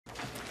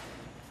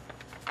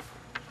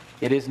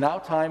It is now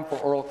time for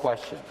oral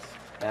questions,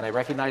 and I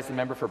recognize the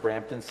member for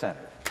Brampton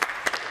Centre.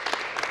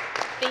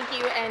 Thank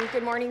you, and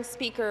good morning,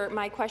 Speaker.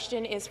 My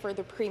question is for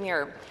the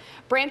Premier.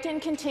 Brampton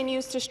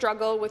continues to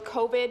struggle with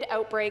COVID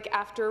outbreak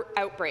after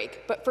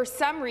outbreak, but for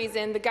some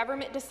reason, the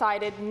government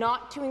decided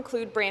not to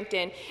include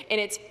Brampton in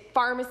its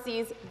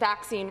pharmacies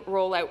vaccine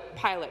rollout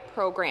pilot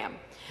program.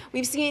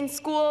 We've seen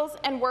schools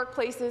and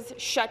workplaces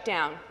shut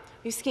down.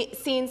 We've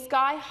seen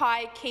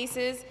sky-high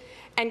cases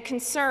and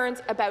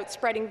concerns about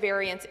spreading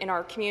variants in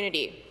our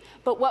community.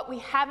 But what we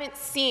haven't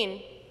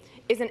seen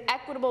is an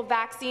equitable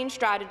vaccine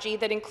strategy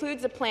that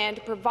includes a plan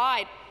to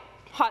provide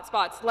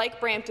hotspots like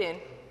Brampton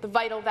the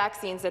vital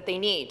vaccines that they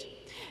need.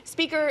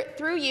 Speaker,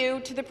 through you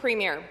to the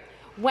Premier,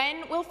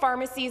 when will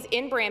pharmacies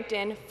in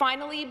Brampton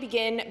finally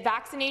begin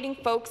vaccinating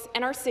folks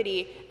in our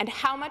city, and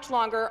how much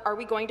longer are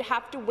we going to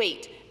have to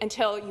wait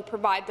until you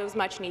provide those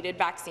much-needed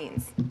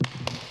vaccines?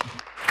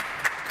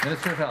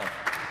 Minister of Health.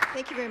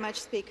 Thank you very much,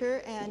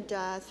 Speaker. And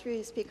through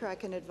you, Speaker, I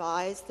can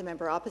advise the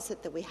member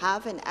opposite that we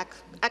have an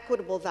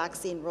equitable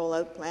vaccine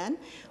rollout plan.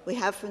 We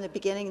have from the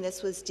beginning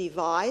this was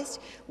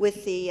devised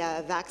with the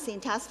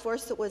vaccine task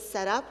force that was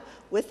set up,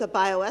 with a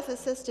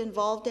bioethicist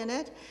involved in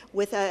it,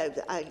 with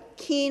a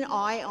keen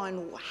eye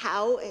on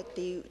how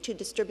to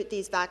distribute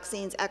these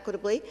vaccines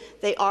equitably.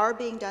 They are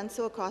being done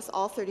so across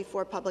all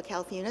 34 public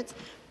health units,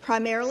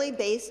 primarily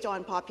based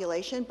on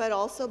population, but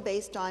also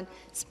based on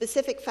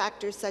specific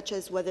factors such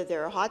as whether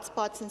there are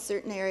hotspots in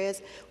certain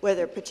areas,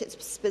 whether there are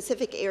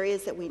specific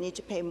areas that we need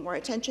to pay more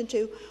attention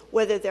to,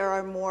 whether there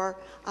are more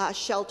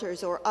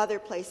shelters or other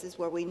places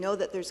where we know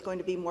that there's going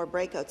to be more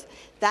breakouts.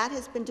 That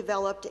has been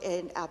developed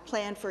in a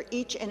plan for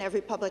each and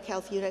every public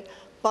health unit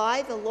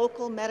by the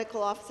local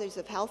medical officers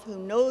of health who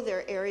know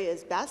their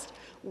areas best,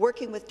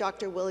 working with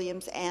Dr.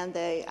 Williams and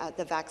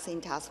the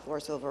vaccine task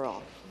force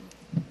overall.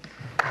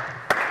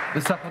 The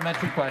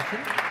supplementary question.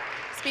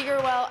 Speaker,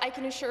 well, I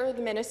can assure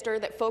the minister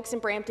that folks in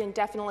Brampton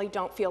definitely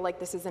don't feel like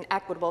this is an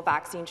equitable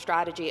vaccine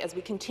strategy as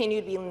we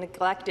continue to be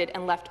neglected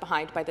and left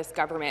behind by this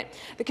government.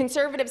 The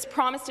Conservatives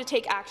promised to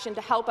take action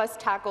to help us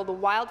tackle the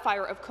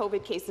wildfire of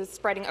COVID cases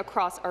spreading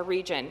across our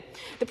region.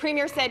 The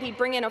Premier said he'd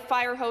bring in a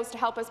fire hose to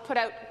help us put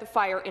out the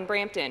fire in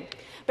Brampton,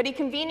 but he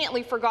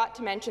conveniently forgot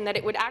to mention that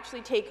it would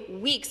actually take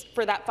weeks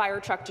for that fire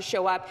truck to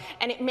show up,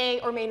 and it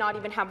may or may not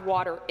even have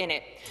water in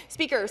it.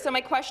 Speaker, so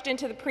my question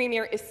to the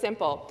Premier is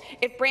simple.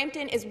 If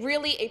Brampton is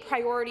really a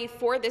priority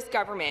for this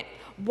government,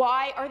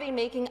 why are they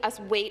making us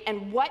wait,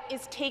 and what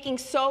is taking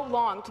so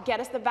long to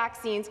get us the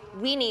vaccines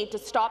we need to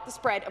stop the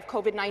spread of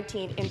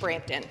COVID-19 in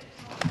Brampton?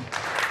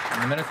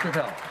 And the Minister of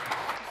Health.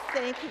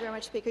 Thank you very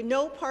much, Speaker.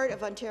 No part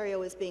of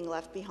Ontario is being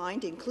left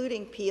behind,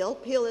 including Peel.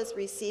 Peel is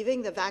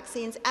receiving the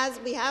vaccines as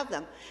we have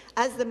them.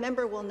 As the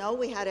member will know,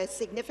 we had a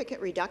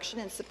significant reduction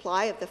in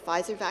supply of the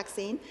Pfizer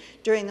vaccine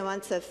during the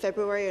months of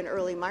February and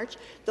early March.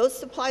 Those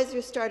supplies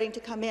are starting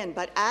to come in,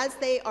 but as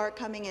they are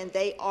coming in,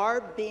 they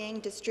are being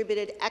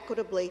distributed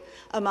equitably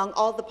among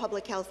all the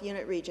public health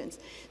unit regions.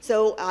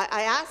 So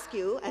I ask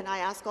you, and I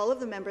ask all of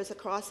the members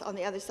across on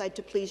the other side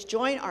to please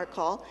join our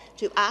call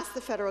to ask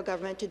the federal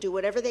government to do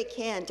whatever they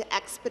can to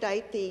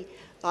expedite the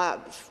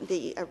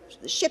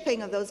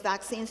shipping of those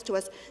vaccines to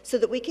us so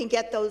that we can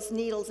get those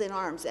needles in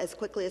arms as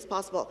quickly as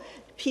possible.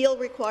 Peel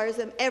requires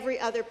them. Every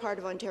other part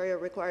of Ontario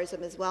requires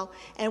them as well,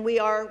 and we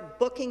are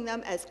booking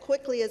them as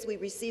quickly as we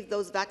receive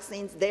those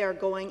vaccines. They are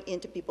going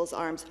into people's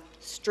arms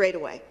straight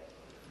away.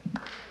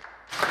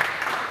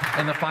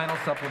 And the final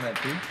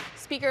supplementary.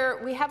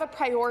 Speaker, we have a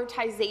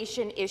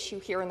prioritization issue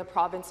here in the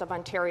province of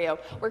Ontario,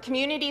 where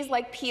communities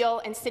like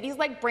Peel and cities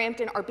like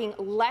Brampton are being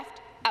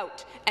left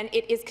out, and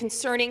it is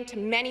concerning to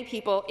many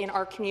people in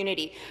our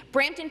community.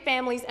 Brampton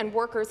families and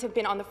workers have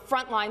been on the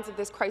front lines of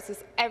this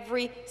crisis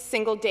every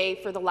single day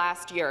for the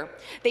last year.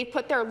 They've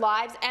put their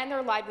lives and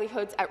their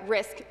livelihoods at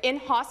risk in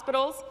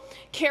hospitals,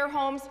 care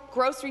homes,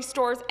 grocery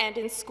stores, and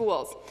in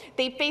schools.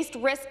 They've faced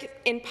risk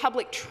in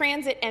public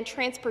transit and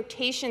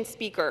transportation,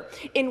 Speaker,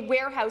 in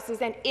warehouses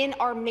and in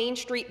our Main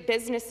Street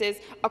businesses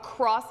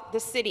across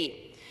the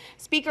city.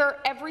 Speaker,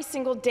 every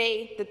single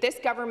day that this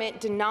government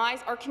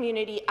denies our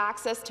community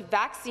access to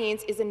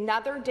vaccines is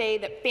another day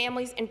that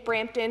families in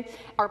Brampton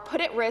are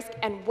put at risk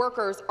and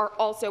workers are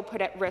also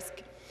put at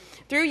risk.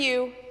 Through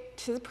you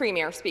to the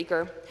Premier,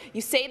 Speaker,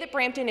 you say that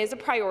Brampton is a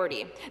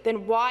priority.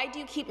 Then why do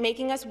you keep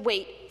making us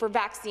wait for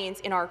vaccines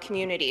in our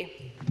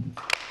community?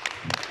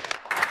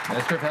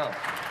 Minister of Health.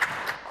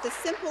 The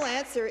simple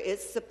answer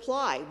is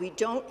supply. We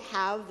don't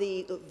have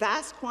the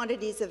vast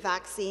quantities of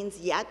vaccines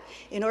yet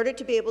in order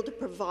to be able to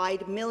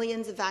provide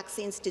millions of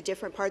vaccines to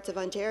different parts of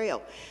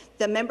Ontario.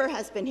 The member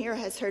has been here,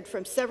 has heard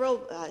from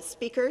several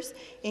speakers,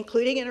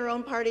 including in her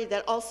own party,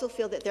 that also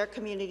feel that their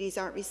communities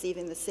aren't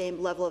receiving the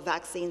same level of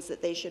vaccines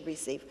that they should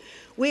receive.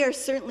 We are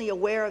certainly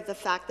aware of the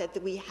fact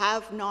that we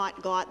have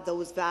not got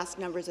those vast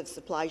numbers of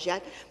supplies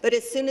yet, but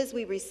as soon as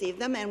we receive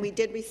them, and we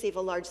did receive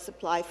a large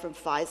supply from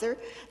Pfizer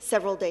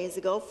several days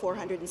ago,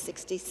 400,000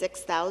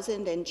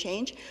 166,000 and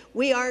change.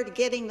 We are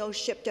getting those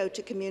shipped out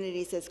to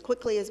communities as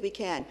quickly as we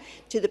can,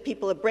 to the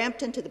people of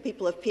Brampton, to the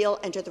people of Peel,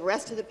 and to the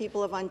rest of the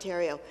people of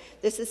Ontario.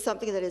 This is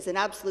something that is an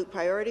absolute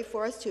priority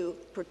for us to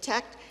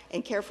protect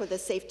and care for the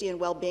safety and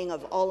well-being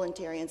of all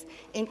Ontarians,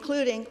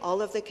 including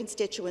all of the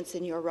constituents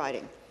in your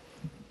riding.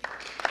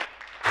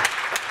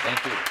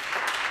 Thank you.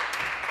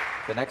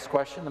 The next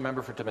question, the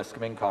member for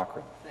Timiskaming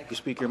Cochrane. Thank you,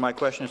 Speaker. My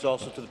question is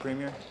also to the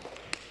Premier.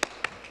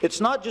 It's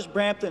not just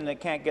Brampton that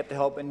can't get the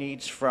help it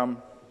needs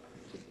from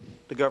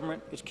the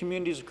government, it's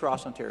communities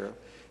across Ontario.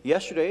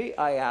 Yesterday,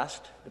 I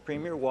asked the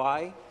Premier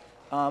why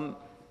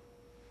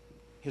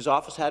his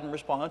office hadn't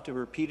responded to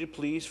repeated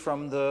pleas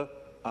from the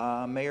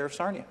Mayor of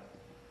Sarnia,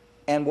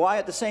 and why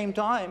at the same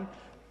time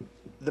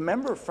the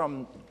member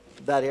from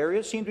that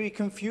area seemed to be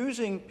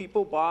confusing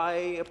people by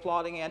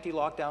applauding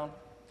anti-lockdown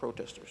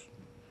protesters.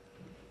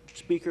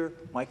 Speaker,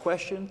 my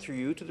question through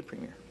you to the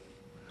Premier.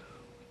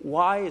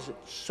 Why is it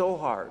so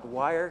hard?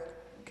 Why are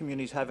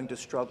communities having to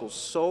struggle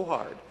so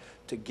hard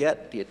to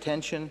get the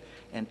attention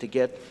and to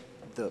get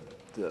the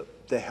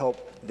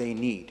help they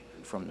need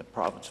from the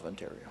province of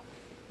Ontario?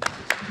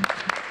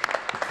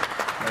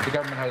 The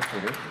Government House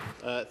Leader.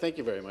 Thank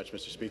you very much,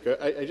 Mr. Speaker.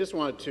 I just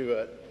wanted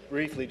to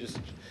briefly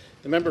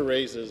the member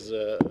raises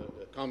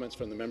comments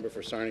from the member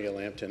for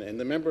Sarnia-Lambton, and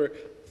the member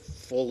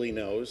fully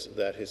knows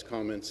that his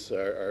comments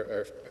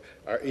are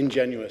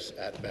ingenuous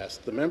at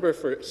best. The member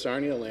for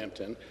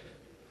Sarnia-Lambton.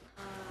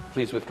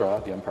 Please withdraw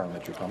the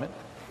unparliamentary comment.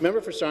 Member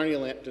for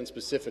Sarnia-Lambton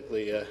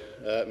specifically,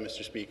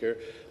 Mr. Speaker,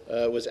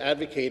 was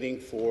advocating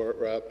for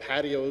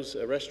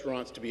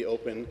restaurants to be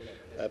open,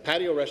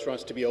 patio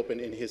restaurants to be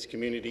open in his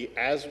community,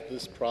 as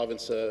this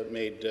province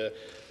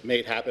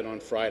made happen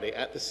on Friday.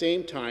 At the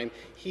same time,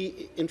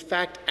 he in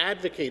fact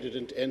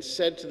advocated and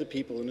said to the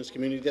people in his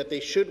community that they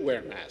should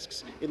wear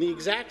masks. In the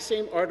exact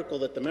same article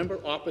that the member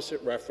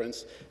opposite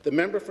referenced, the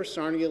member for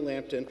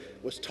Sarnia-Lambton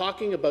was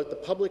talking about the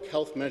public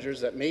health measures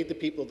that made the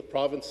people of the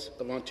province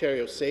of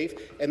Ontario safe,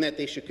 and that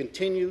they should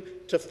continue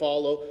to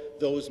follow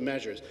those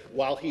measures.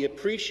 While he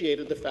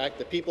appreciated the fact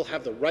that people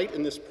have the right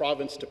in this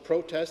province to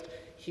protest,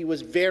 he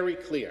was very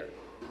clear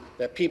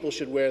that people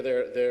should wear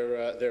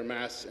their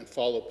masks and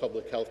follow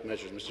public health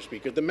measures, Mr.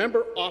 Speaker. The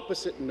member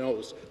opposite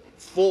knows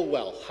full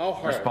well how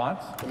hard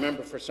the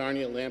member for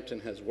Sarnia-Lambton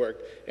has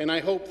worked, and I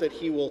hope that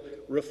he will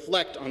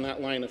reflect on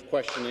that line of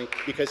questioning,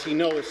 because he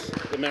knows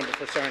the member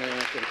for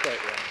Sarnia-Lambton quite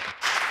well.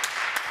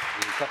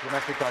 The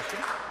supplementary question.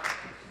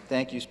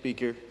 Thank you,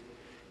 Speaker.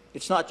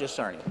 It's not just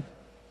Sarnia.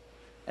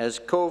 As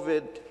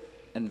COVID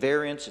and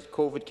variants of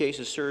COVID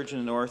cases surge in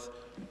the north,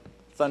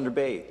 Thunder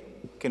Bay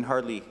can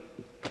hardly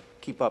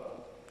keep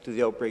up to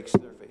the outbreaks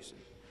they're facing.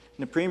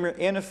 And the Premier,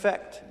 in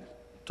effect,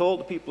 told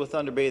the people of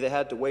Thunder Bay they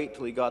had to wait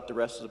till he got the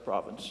rest of the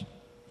province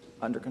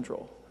under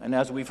control. And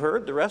as we've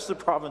heard, the rest of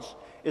the province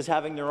is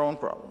having their own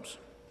problems.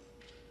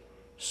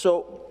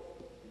 So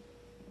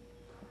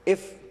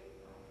if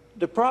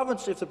the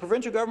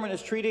provincial government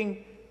is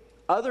treating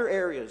other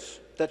areas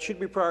that should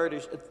be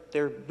priorities,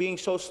 they're being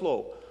so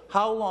slow,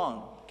 how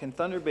long can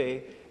Thunder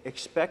Bay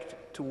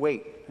expect to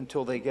wait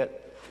until they get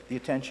the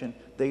attention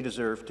they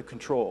deserve to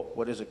control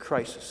what is a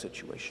crisis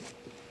situation?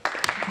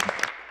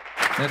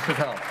 Minister of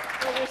Health.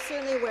 Well, we're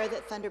certainly aware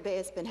that Thunder Bay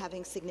has been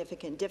having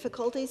significant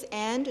difficulties,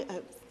 and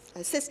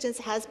assistance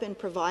has been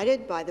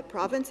provided by the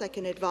province. I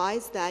can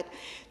advise that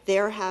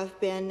there have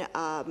been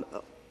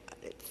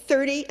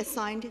 30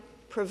 assigned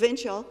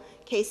provincial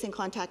case and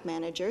contact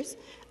managers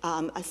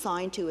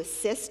assigned to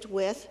assist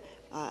with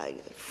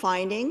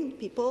finding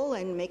people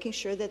and making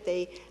sure that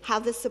they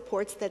have the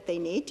supports that they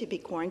need to be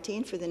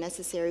quarantined for the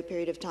necessary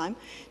period of time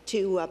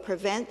to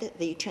prevent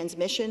the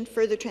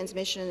further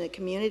transmission in the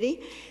community.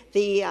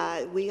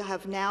 We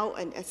have now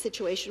a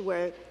situation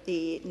where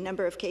the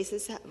number of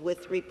cases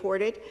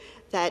reported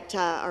that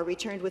are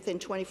returned within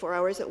 24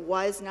 hours, it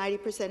was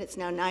 90%, it's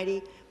now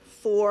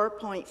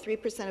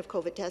 94.3% of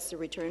COVID tests are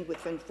returned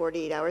within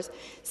 48 hours.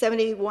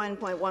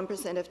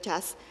 71.1% of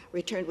tests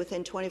returned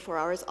within 24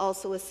 hours,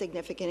 also a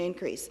significant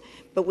increase.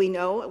 But we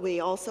know we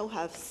also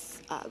have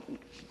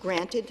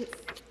granted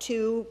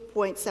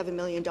 $2.7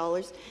 million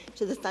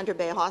to the Thunder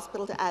Bay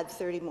Hospital to add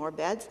 30 more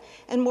beds,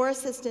 and more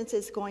assistance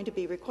is going to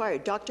be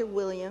required. Dr.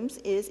 Williams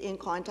is in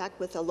contact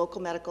with a local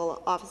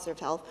medical officer of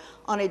health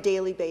on a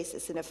daily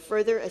basis, and if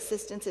further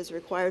assistance is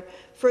required,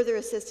 further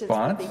assistance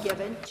will be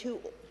given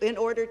in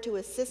order to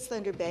assist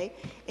Thunder Bay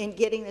in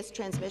getting this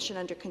transmission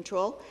under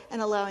control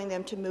and allowing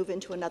them to move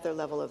into another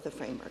level of the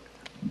framework.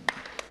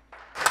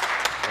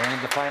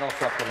 And the final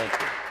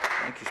supplementary.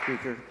 Thank you,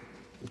 Speaker.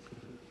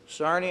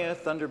 Sarnia,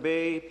 Thunder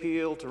Bay,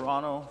 Peel,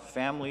 Toronto,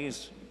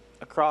 families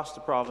across the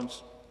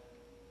province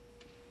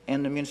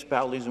and the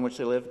municipalities in which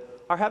they live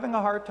are having a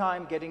hard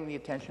time getting the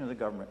attention of the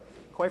government.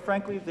 Quite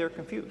frankly, they're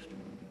confused.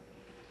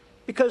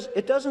 Because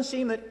it doesn't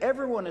seem that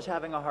everyone is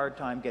having a hard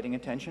time getting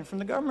attention from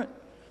the government.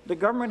 The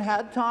government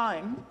had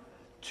time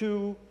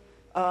to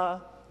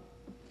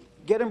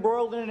get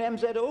embroiled in an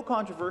MZO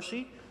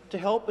controversy to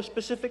help a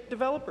specific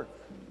developer.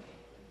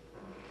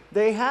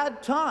 They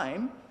had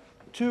time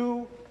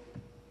to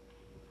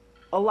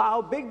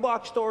allow big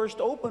box stores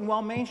to open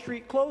while Main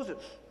Street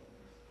closes.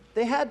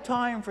 They had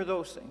time for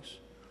those things.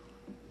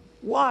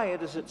 Why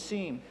does it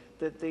seem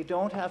that they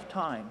don't have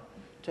time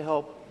to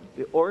help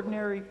the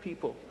ordinary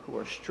people who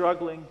are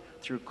struggling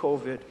through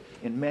COVID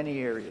in many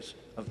areas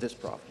of this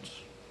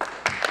province?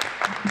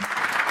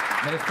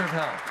 Minister of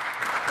Health.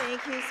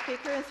 Thank you,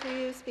 Speaker. And through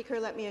you, Speaker,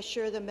 let me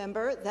assure the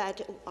member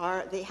that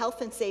the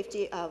health and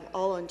safety of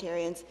all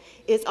Ontarians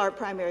is our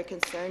primary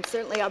concern,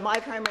 certainly my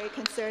primary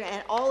concern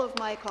and all of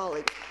my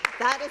colleagues.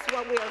 That is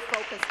what we are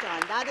focused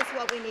on. That is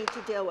what we need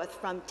to deal with,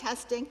 from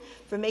testing,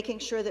 from making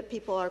sure that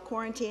people are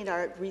quarantined,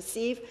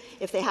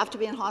 if they have to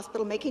be in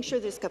hospital, making sure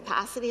there's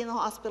capacity in the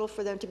hospital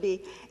for them to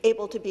be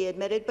able to be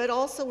admitted, but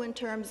also in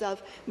terms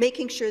of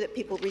making sure that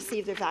people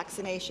receive their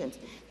vaccinations.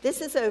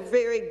 This is a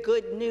very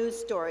good news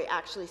story,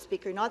 actually,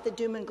 Speaker, not the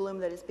doom and gloom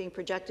that is being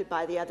projected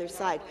by the other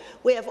side.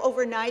 We have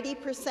over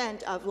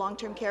 90% of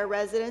long-term care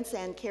residents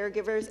and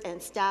caregivers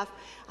and staff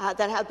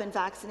that have been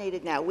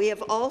vaccinated now. We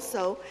have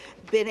also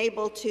been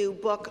able to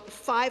book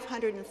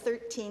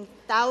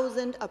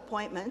 513,000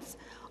 appointments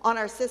on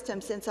our system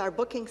since our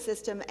booking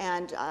system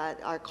and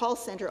our call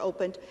centre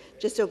opened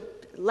just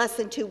less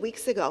than 2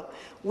 weeks ago.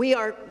 We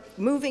are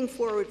moving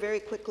forward very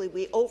quickly.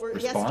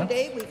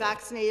 Yesterday we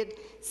vaccinated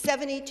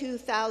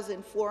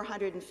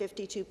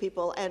 72,452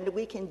 people, and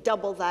we can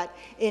double that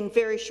in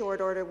very short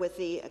order with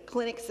the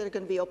clinics that are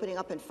going to be opening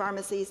up in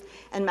pharmacies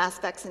and mass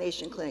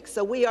vaccination clinics.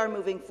 So we are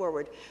moving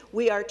forward.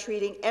 We are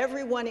treating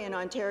everyone in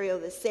Ontario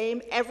the same.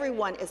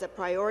 Everyone is a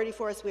priority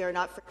for us. We are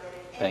not forgetting.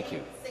 Thank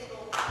you.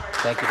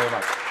 Thank you very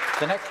much.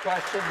 The next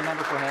question, the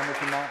member for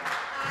Hamilton Mountain.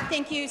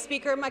 Thank you,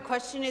 Speaker. My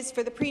question is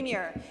for the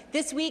Premier.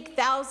 This week,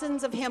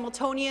 thousands of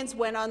Hamiltonians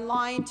went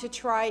online to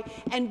try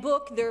and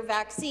book their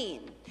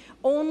vaccine,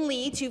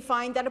 only to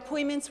find that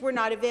appointments were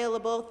not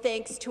available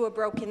thanks to a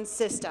broken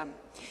system.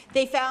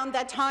 They found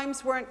that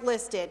times weren't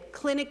listed,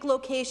 clinic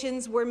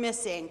locations were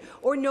missing,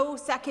 or no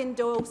second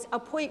dose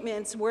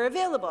appointments were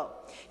available.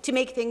 To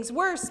make things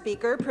worse,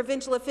 Speaker,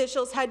 provincial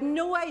officials had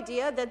no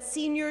idea that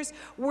seniors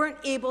weren't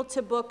able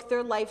to book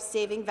their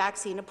life-saving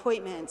vaccine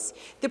appointments.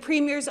 The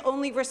Premier's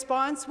only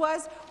response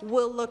was,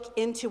 "We'll look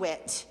into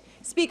it."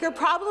 Speaker,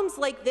 problems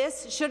like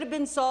this should have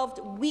been solved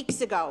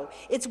weeks ago.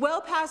 It's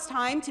well past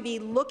time to be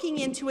looking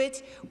into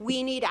it.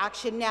 We need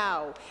action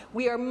now.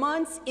 We are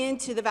months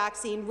into the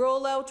vaccine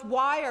rollout.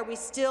 Why are we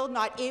still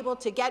not able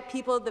to get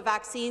people the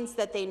vaccines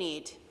that they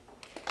need?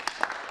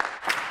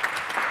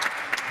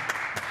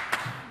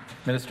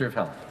 Minister of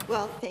Health.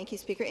 Well, thank you,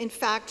 Speaker. In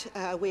fact,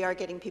 we are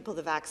getting people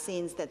the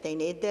vaccines that they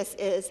need. This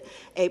is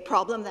a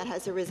problem that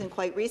has arisen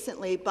quite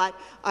recently, but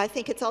I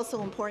think it's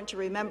also important to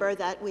remember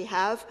that we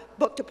have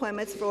booked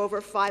appointments for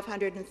over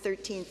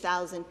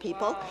 513,000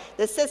 people. Wow.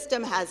 The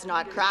system has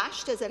not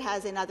crashed as it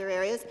has in other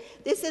areas.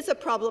 This is a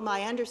problem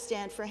I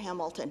understand for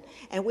Hamilton,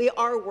 and we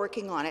are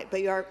working on it,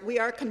 but we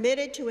are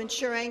committed to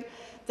ensuring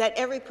that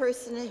every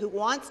person who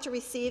wants to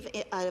receive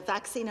a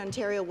vaccine in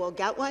Ontario will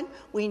get one.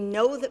 We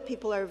know that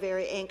people are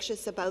very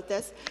anxious about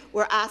this.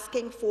 We're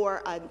asking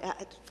for a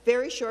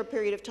very short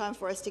period of time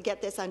for us to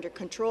get this under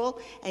control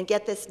and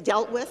get this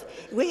dealt with.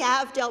 We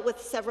have dealt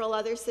with several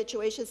other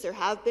situations. There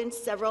have been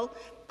several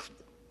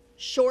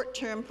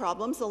short-term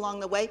problems along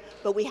the way,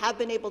 but we have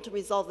been able to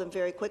resolve them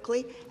very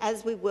quickly,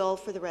 as we will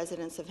for the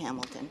residents of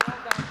Hamilton.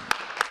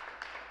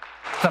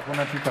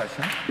 Supplementary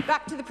question.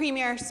 Back to the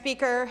Premier,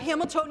 Speaker.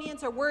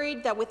 Hamiltonians are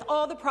worried that with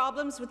all the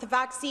problems with the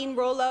vaccine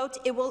rollout,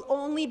 it will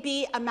only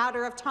be a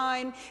matter of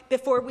time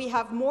before we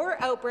have more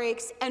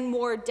outbreaks and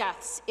more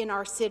deaths in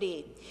our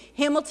city.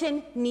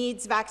 Hamilton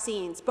needs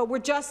vaccines, but we're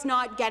just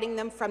not getting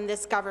them from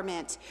this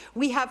government.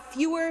 We have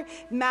fewer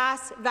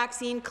mass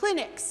vaccine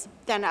clinics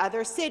than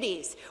other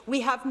cities.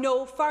 We have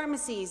no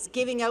pharmacies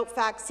giving out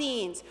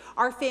vaccines.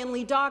 Our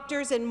family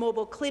doctors and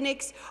mobile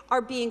clinics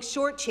are being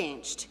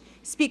shortchanged.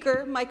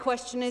 Speaker, my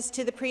question is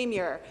to the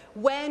Premier.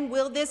 When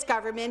will this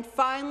government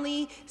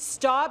finally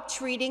stop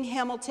treating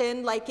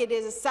Hamilton like it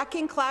is a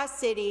second-class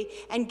city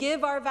and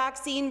give our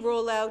vaccine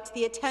rollout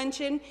the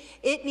attention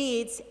it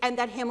needs and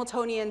that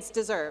Hamiltonians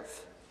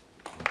deserve?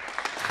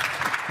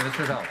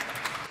 Minister of Health.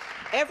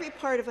 Every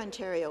part of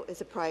Ontario is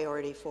a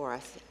priority for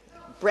us.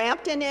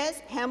 Brampton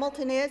is,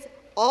 Hamilton is,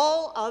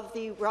 all of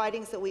the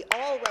ridings that we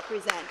all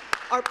represent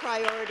are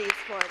priorities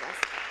for us.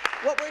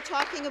 What we're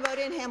talking about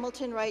in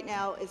Hamilton right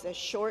now is a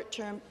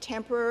short-term,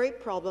 temporary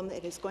problem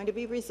that is going to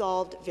be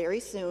resolved very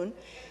soon,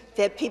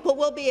 that people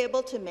will be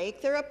able to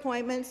make their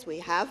appointments. We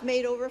have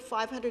made over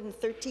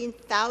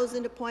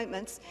 513,000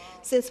 appointments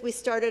since we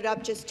started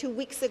up just 2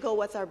 weeks ago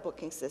with our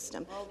booking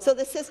system. So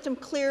the system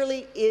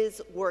clearly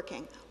is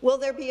working. Will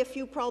there be a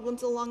few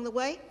problems along the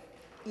way?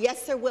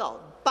 Yes, there will,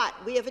 but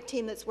we have a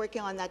team that's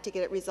working on that to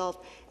get it resolved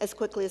as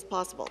quickly as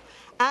possible.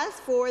 As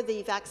for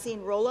the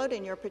vaccine rollout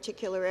in your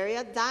particular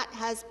area, that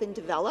has been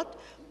developed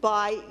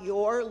by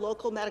your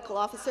local medical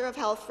officer of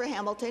health for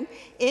Hamilton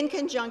in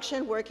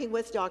conjunction working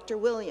with Dr.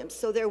 Williams.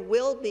 So there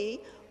will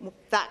be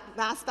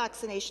mass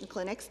vaccination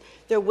clinics.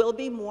 There will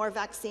be more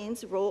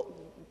vaccines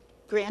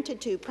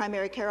granted to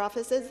primary care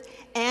offices,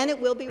 and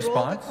it will be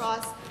rolled Response?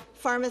 across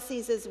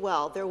pharmacies as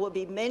well. There will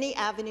be many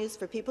avenues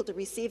for people to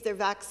receive their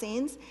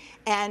vaccines,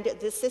 and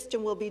the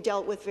system will be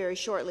dealt with very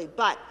shortly.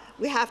 But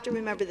we have to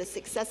remember the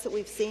success that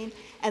we've seen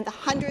and the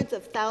hundreds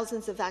of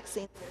thousands of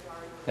vaccines.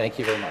 Thank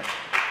you very much.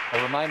 I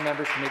remind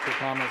members to make their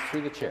comments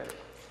through the chair.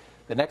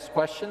 The next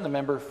question, the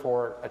member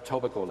for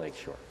Etobicoke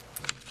Lakeshore.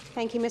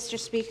 Thank you, Mr.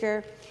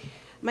 Speaker.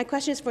 My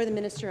question is for the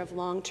Minister of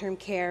Long-Term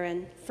Care,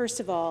 and first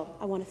of all,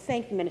 I want to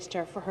thank the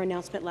Minister for her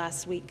announcement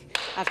last week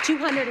of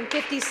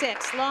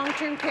 256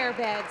 long-term care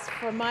beds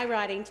for my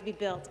riding to be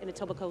built in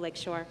Etobicoke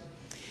Lakeshore.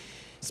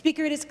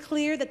 Speaker, it is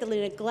clear that the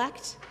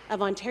neglect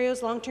of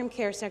Ontario's long-term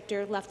care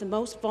sector left the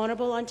most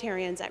vulnerable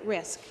Ontarians at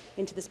risk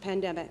into this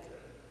pandemic.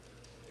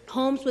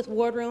 Homes with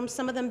wardrooms,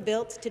 some of them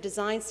built to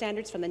design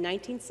standards from the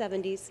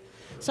 1970s,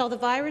 saw the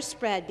virus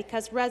spread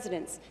because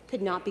residents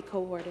could not be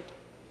cohorted.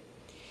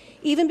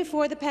 Even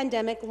before the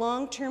pandemic,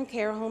 long-term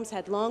care homes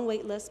had long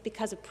wait lists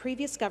because of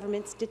previous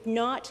governments did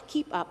not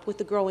keep up with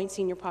the growing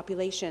senior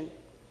population.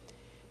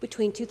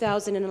 Between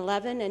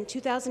 2011 and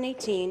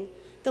 2018,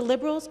 the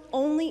Liberals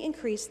only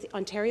increased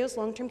Ontario's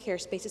long-term care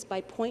spaces by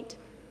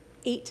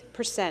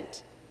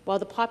 0.8%, while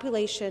the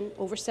population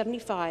over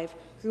 75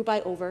 grew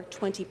by over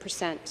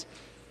 20%.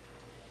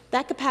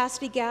 That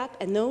capacity gap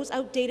and those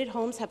outdated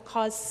homes have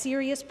caused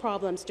serious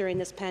problems during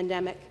this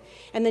pandemic,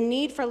 and the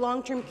need for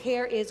long-term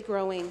care is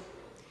growing.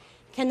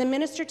 Can the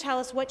minister tell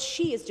us what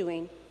she is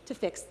doing to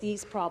fix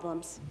these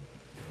problems?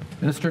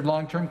 Minister of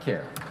Long-Term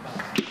Care.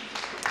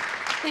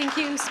 Thank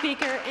you,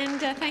 Speaker,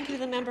 and thank you to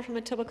the member from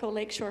Etobicoke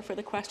Lakeshore for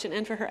the question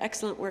and for her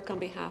excellent work on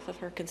behalf of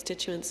her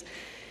constituents.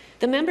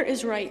 The member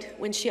is right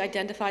when she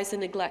identifies the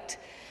neglect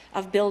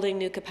of building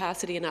new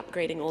capacity and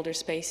upgrading older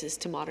spaces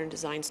to modern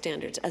design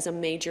standards as a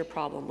major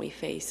problem we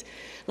face.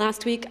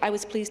 Last week, I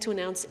was pleased to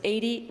announce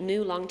 80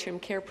 new long-term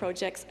care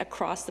projects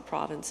across the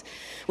province,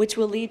 which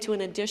will lead to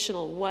an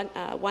additional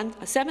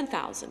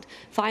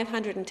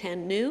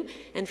 7,510 new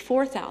and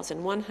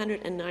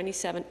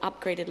 4,197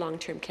 upgraded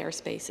long-term care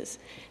spaces.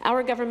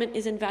 Our government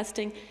is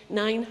investing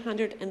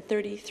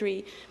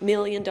 $933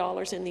 million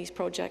in these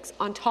projects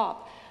on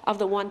top of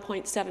the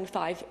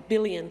 $1.75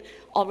 billion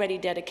already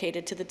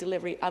dedicated to the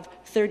delivery of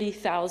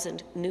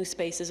 30,000 new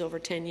spaces over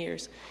 10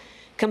 years.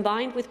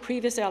 Combined with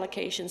previous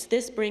allocations,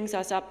 this brings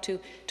us up to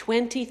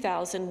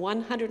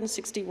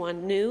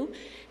 20,161 new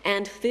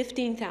and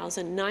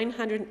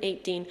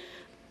 15,918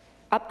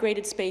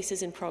 upgraded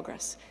spaces in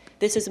progress.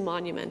 This is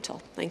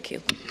monumental. Thank you.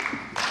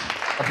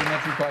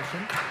 Supplementary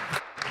question.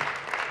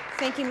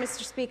 Thank you,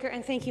 Mr. Speaker,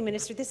 and thank you,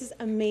 Minister. This is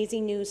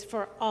amazing news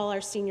for all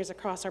our seniors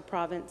across our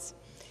province.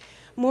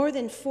 More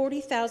than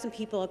 40,000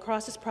 people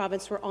across this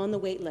province were on the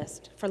wait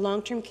list for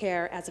long-term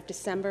care as of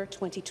December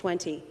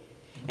 2020,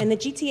 and the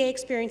GTA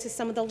experiences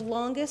some of the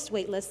longest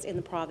wait lists in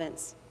the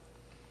province.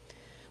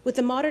 With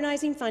the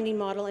Modernizing Funding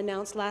model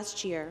announced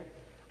last year,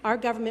 our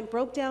government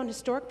broke down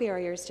historic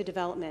barriers to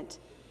development,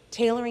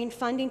 tailoring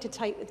funding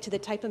to the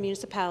type of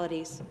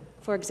municipalities,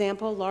 for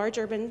example, large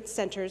urban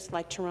centres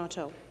like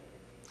Toronto.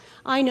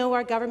 I know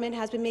our government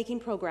has been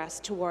making progress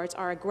towards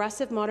our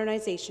aggressive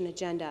modernization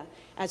agenda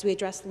as we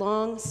address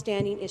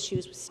long-standing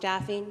issues with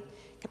staffing,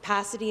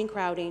 capacity and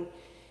crowding,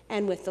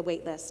 and with the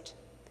wait list.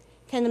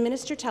 Can the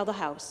minister tell the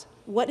House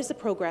what is the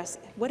progress,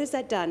 what has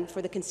that done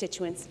for the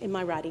constituents in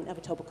my riding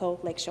of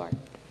Etobicoke Lakeshore?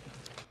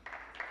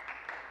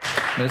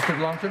 Minister of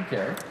Long-Term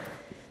Care.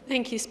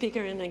 Thank you,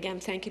 Speaker, and again,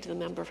 thank you to the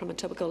member from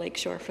Etobicoke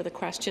Lakeshore for the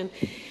question.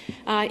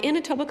 In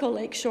Etobicoke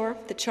Lakeshore,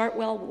 the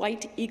Chartwell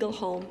White Eagle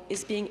home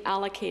is being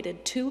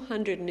allocated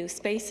 200 new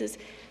spaces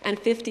and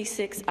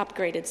 56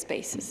 upgraded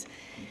spaces.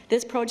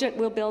 This project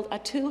will build a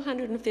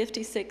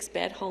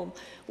 256-bed home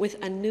with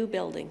a new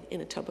building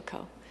in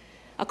Etobicoke.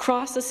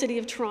 Across the City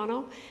of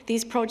Toronto,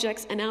 these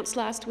projects announced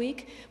last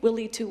week will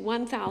lead to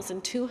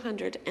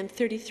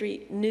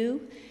 1,233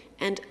 new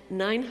and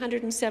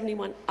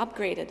 971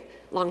 upgraded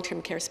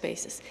long-term care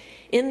spaces.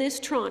 In this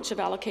tranche of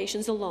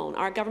allocations alone,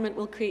 our government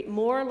will create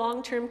more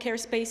long-term care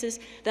spaces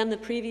than the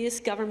previous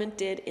government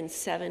did in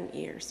 7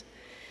 years.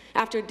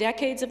 After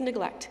decades of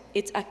neglect,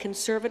 it's a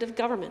Conservative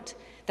government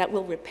that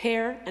will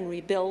repair and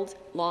rebuild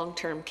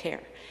long-term care.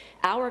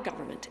 Our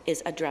government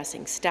is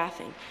addressing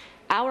staffing.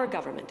 Our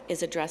government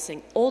is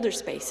addressing older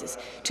spaces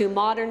to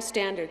modern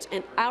standards,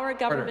 and our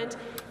government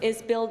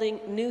is building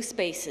new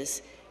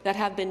spaces that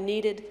have been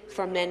needed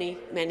for many,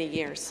 many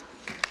years.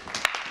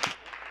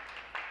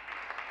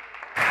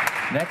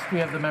 Next, we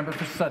have the member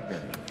for Sudbury.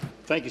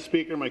 Thank you,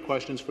 Speaker. My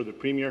question is for the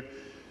Premier.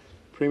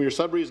 Premier,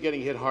 Sudbury is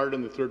getting hit hard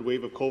in the third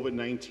wave of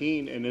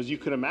COVID-19, and as you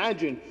can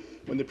imagine,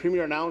 when the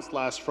Premier announced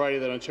last Friday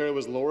that Ontario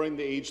was lowering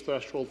the age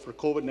threshold for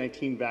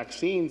COVID-19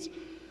 vaccines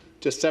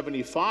to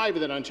 75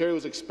 and that Ontario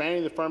was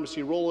expanding the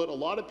pharmacy rollout, a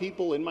lot of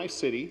people in my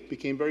city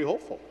became very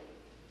hopeful.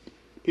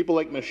 People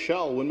like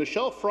Michelle. When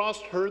Michelle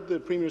Frost heard the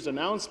Premier's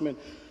announcement,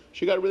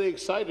 she got really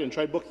excited and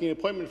tried booking an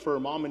appointment for her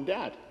mom and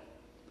dad.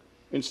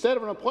 Instead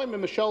of an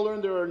appointment, Michelle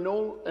learned there are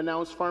no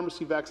announced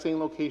pharmacy vaccine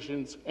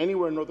locations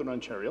anywhere in Northern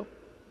Ontario.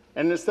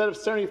 And instead of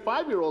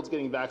 75-year-olds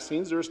getting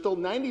vaccines, there are still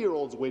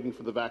 90-year-olds waiting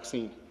for the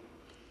vaccine.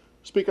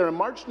 Speaker, on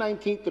March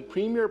 19th, the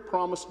Premier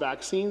promised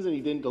vaccines and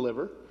he didn't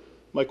deliver.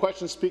 My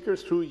question, Speaker,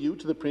 through you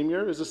to the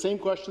Premier, is the same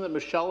question that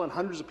Michelle and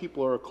hundreds of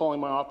people are calling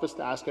my office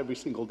to ask every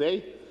single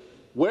day.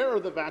 Where are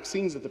the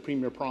vaccines that the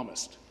Premier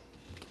promised?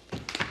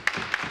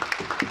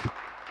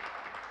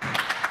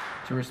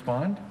 To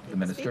respond, the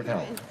Minister of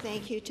Health. And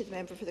thank you to the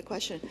member for the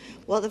question.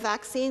 Well, the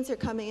vaccines are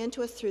coming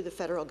into us through the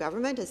federal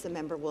government, as the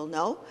member will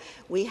know.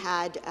 We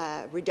had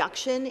a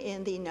reduction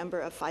in the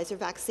number of Pfizer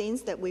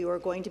vaccines that we were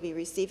going to be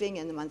receiving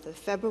in the month of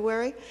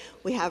February.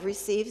 We have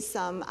received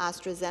some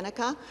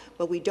AstraZeneca,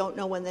 but we don't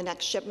know when the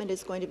next shipment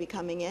is going to be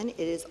coming in. It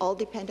is all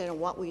dependent on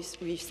what we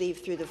receive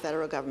through the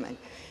federal government.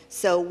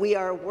 So we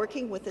are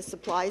working with the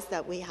supplies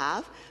that we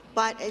have.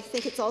 But I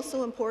think it's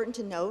also important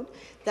to note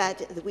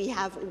that we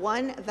have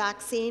one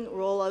vaccine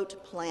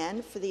rollout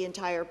plan for the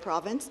entire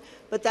province,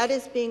 but that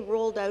is being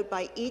rolled out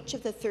by each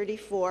of the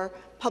 34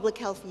 public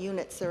health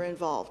units that are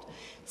involved.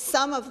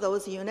 Some of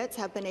those units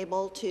have been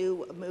able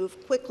to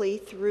move quickly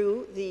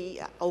through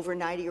the over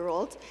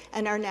 90-year-olds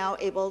and are now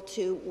able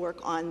to work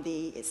on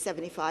the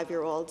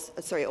 75-year-olds,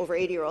 over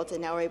 80-year-olds,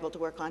 and now are able to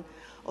work on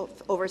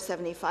over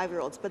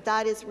 75-year-olds. But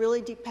that is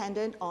really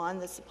dependent on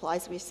the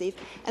supplies we receive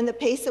and the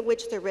pace at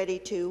which they're ready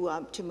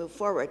to move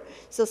forward.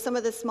 So some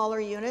of the smaller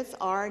units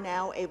are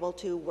now able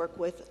to work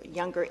with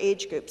younger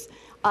age groups.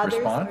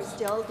 Others are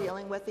still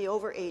dealing with the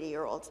over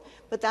 80-year-olds.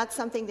 But that's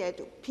something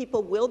that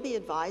people will be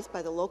advised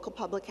by the local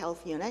public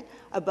health unit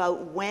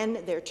about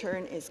when their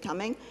turn is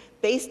coming,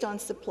 based on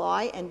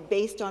supply and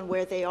based on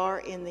where they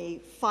are in the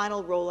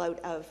final rollout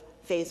of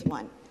Phase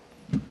 1.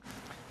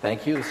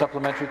 Thank you. The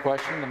supplementary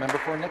question, the member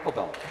for Nickel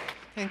Belt.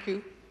 Thank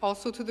you.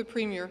 Also to the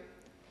Premier.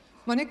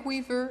 Monique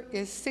Weaver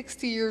is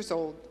 60 years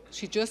old.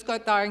 She just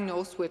got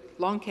diagnosed with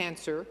lung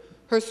cancer.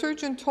 Her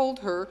surgeon told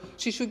her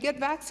she should get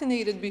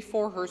vaccinated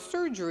before her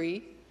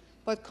surgery,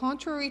 but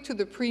contrary to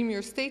the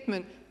Premier's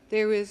statement,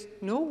 there is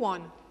no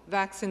one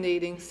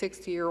vaccinating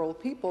 60-year-old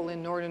people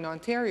in Northern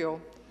Ontario.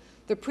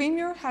 The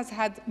Premier has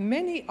had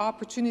many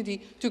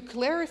opportunities to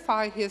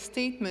clarify his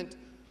statement,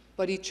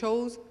 but he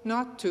chose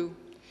not to.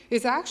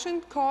 His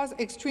action caused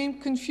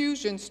extreme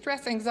confusion,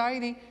 stress,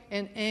 anxiety,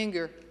 and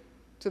anger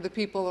to the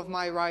people of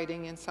my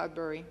riding in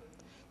Sudbury.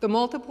 The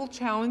multiple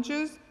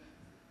challenges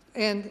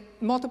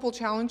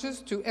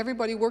to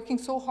everybody working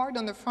so hard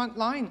on the front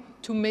line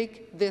to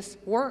make this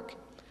work.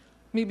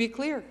 Let me be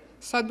clear,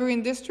 Sudbury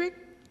and District,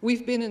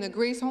 we've been in a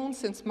gray zone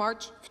since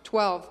March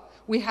 12.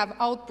 We have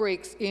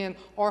outbreaks in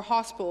our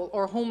hospital,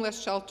 our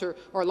homeless shelter,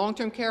 our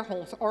long-term care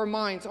homes, our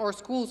mines, our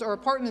schools, our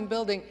apartment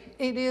building.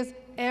 It is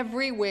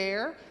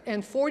everywhere,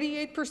 and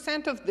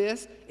 48% of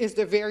this is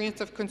the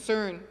variant of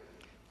concern.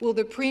 Will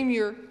the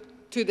Premier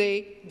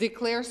today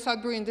declare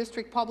Sudbury and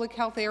District Public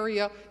Health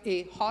Area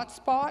a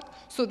hotspot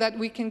so that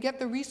we can get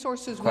the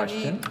resources we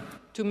need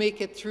to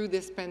make it through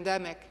this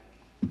pandemic?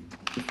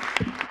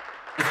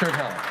 Mr.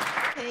 Health.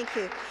 Thank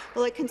you.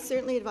 Well, I can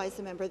certainly advise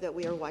the member that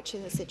we are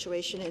watching the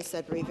situation in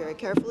Sudbury very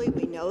carefully.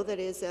 We know that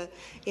is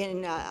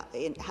in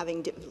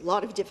having a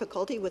lot of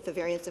difficulty with the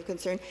variants of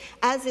concern,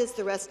 as is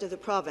the rest of the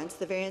province.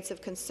 The variants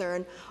of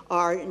concern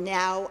are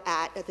now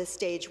at the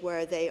stage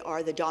where they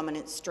are the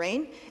dominant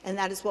strain, and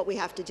that is what we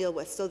have to deal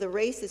with. So the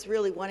race is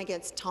really one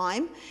against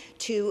time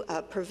to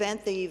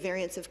prevent the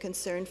variants of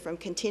concern from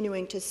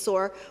continuing to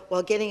soar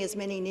while getting as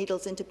many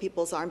needles into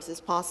people's arms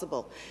as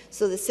possible.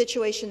 So the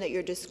situation that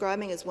you're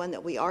describing is one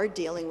that we are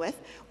dealing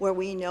with, where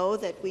we know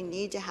that we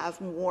need to have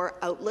more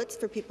outlets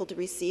for people to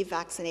receive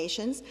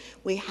vaccinations.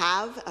 We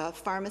have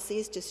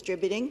pharmacies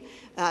distributing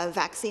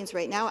vaccines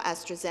right now,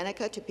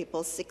 AstraZeneca, to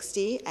people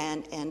 60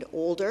 and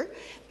older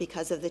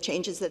because of the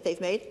changes that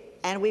they've made.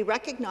 And we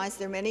recognize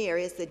there are many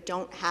areas that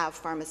don't have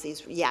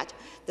pharmacies yet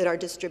that are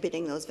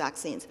distributing those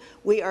vaccines.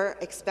 We are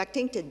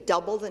expecting to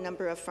double the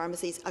number of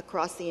pharmacies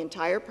across the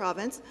entire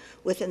province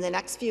within the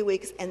next few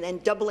weeks, and then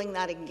doubling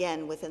that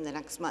again within the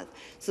next month,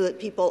 so that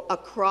people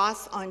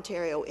across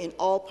Ontario in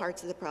all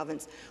parts of the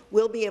province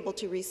will be able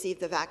to receive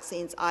the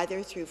vaccines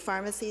either through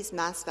pharmacies,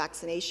 mass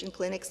vaccination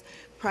clinics,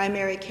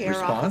 primary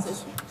care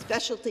offices,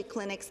 specialty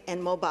clinics,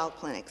 and mobile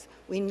clinics.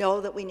 We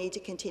know that we need to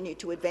continue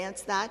to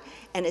advance that,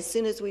 and as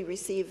soon as we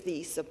receive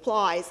the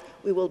supplies,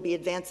 we will be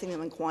advancing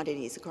them in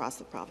quantities across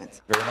the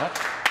province. Very much.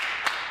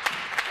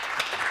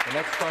 The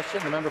next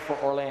question, the member for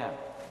Orléans.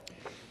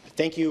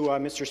 Thank you,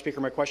 Mr. Speaker.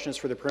 My question is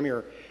for the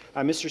Premier.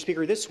 Mr.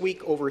 Speaker, this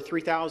week, over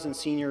 3,000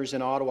 seniors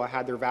in Ottawa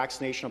had their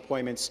vaccination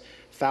appointments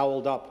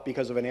fouled up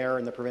because of an error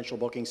in the provincial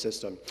booking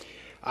system.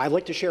 I'd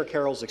like to share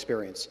Carol's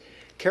experience.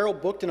 Carol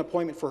booked an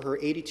appointment for her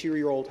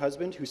 82-year-old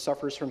husband who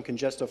suffers from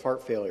congestive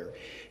heart failure.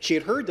 She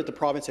had heard that the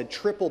province had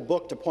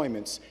triple-booked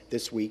appointments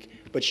this week,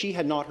 but she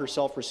had not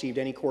herself received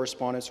any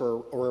correspondence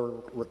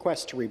or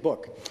request to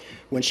rebook.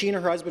 When she and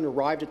her husband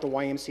arrived at the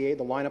YMCA,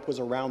 the lineup was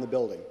around the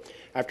building.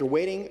 After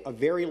waiting a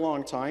very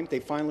long time, they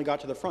finally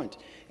got to the front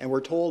and were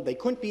told they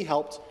couldn't be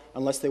helped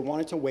unless they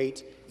wanted to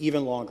wait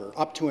even longer,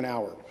 up to an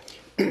hour.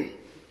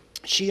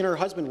 She and her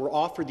husband were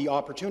offered the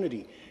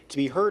opportunity to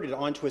be herded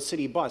onto a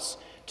city bus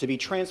to be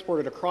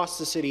transported across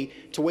the city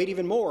to wait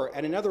even more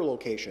at another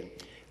location.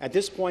 At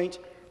this point,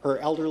 her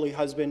elderly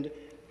husband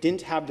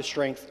didn't have the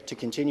strength to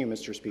continue,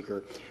 Mr.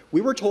 Speaker.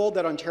 We were told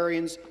that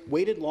Ontarians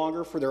waited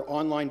longer for their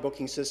online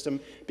booking system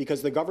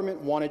because the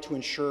government wanted to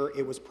ensure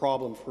it was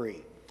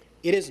problem-free.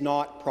 It is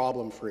not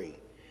problem-free.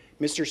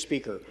 Mr.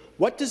 Speaker,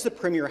 what does the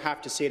Premier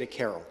have to say to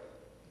Carol?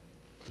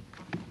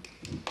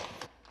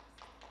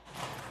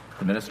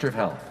 The Minister of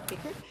Health.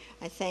 Speaker,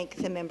 I thank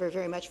the member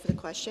very much for the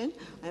question.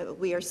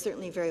 We are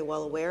certainly very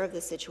well aware of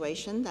the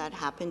situation that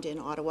happened in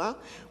Ottawa,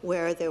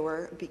 where there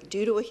were,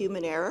 due to a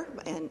human error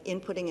and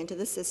inputting into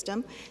the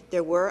system,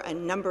 there were a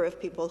number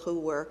of people who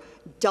were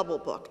double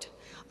booked.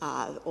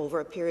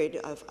 Over a period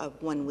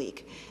of 1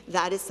 week.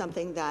 That is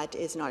something that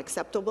is not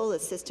acceptable. The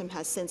system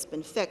has since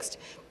been fixed,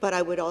 but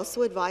I would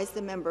also advise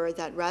the member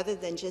that rather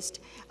than just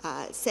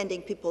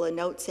sending people a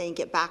note saying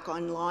get back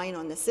online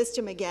on the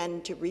system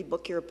again to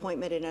rebook your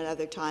appointment at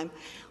another time,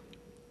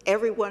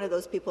 every one of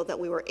those people that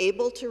we were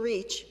able to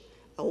reach,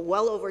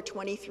 well over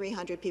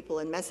 2,300 people,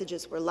 and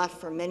messages were left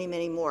for many,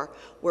 many more,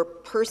 were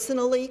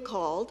personally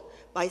called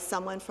by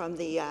someone from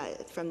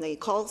the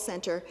call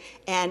centre,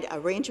 and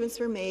arrangements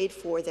were made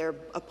for their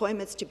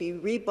appointments to be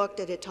rebooked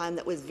at a time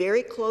that was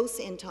very close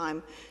in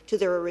time to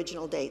their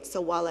original date.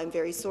 So while I'm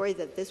very sorry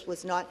that this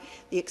was not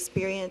the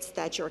experience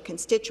that your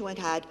constituent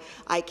had,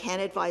 I can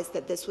advise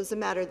that this was a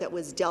matter that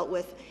was dealt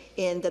with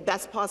in the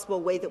best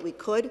possible way that we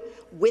could,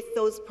 with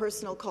those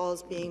personal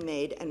calls being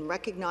made and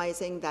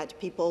recognizing that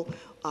people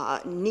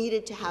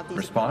needed to have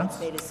these appointments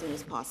made as soon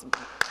as possible.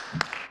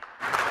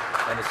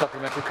 And a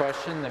supplementary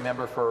question, the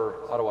member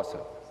for Ottawa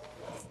South.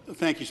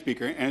 Thank you,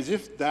 Speaker. And as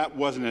if that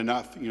wasn't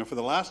enough, for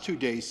the last 2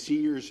 days,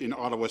 seniors in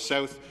Ottawa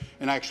South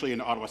and actually in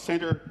Ottawa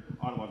Centre,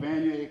 Ottawa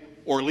Vanier,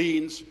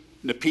 Orleans,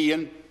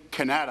 Nepean,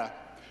 Canada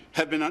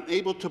have been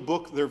unable to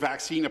book their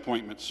vaccine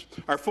appointments.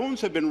 Our phones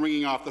have been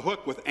ringing off the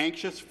hook with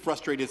anxious,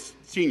 frustrated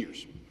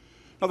seniors.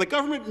 Now, the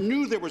government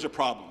knew there was a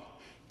problem,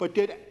 but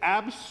did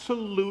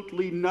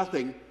absolutely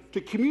nothing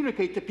to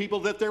communicate to people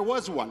that there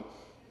was one.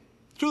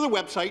 Through the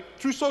website,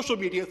 through social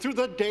media, through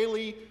the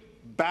daily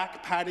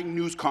back-padding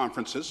news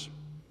conferences.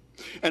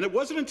 And it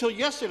wasn't until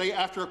yesterday,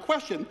 after a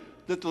question,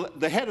 that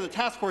the head of the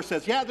task force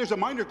says, yeah, there's a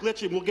minor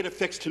glitch and we'll get it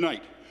fixed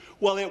tonight.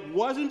 Well, it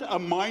wasn't a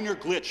minor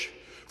glitch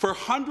for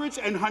hundreds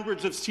and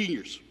hundreds of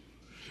seniors.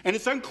 And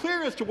it's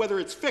unclear as to whether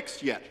it's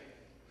fixed yet.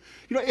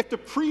 If the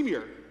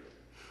Premier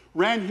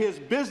ran his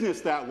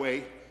business that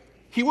way,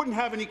 he wouldn't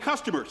have any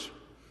customers.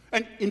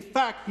 And in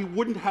fact, he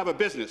wouldn't have a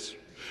business.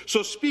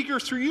 So,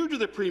 Speaker, through you to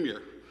the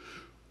Premier,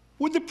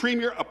 would the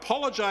Premier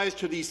apologize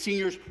to these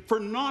seniors for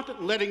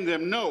not letting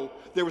them know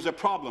there was a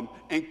problem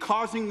and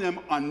causing them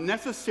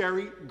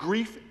unnecessary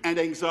grief and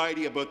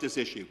anxiety about this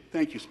issue?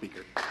 Thank you,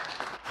 Speaker.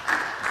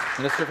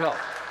 Minister of Health.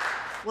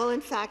 Well,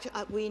 in fact,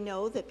 we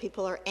know that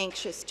people are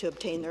anxious to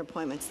obtain their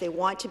appointments. They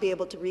want to be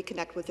able to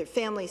reconnect with their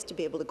families, to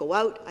be able to go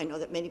out. I know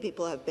that many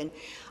people have been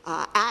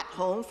at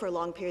home for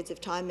long periods of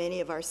time,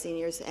 many of our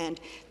seniors, and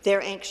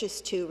they're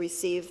anxious to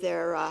receive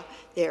their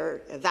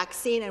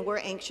vaccine, and we're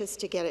anxious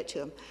to get it to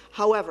them.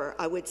 However,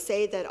 I would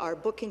say that our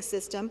booking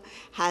system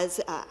has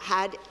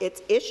had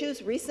its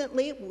issues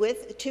recently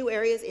with 2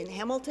 areas in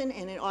Hamilton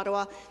and in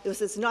Ottawa.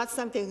 This is not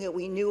something that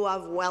we knew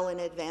of well in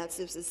advance.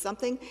 This is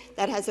something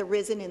that has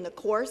arisen in the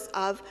course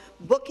of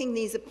booking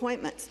these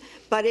appointments.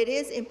 But it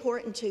is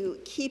important to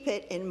keep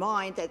it in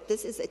mind that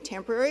this is a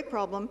temporary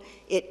problem.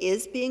 It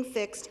is being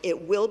fixed. It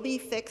will be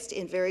fixed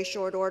in very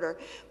short order.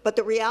 But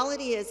the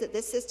reality is that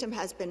this system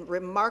has been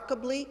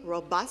remarkably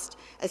robust,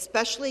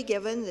 especially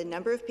given the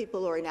number of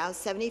people who are now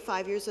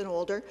 75 years and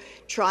older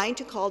trying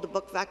to call to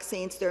book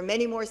vaccines. There are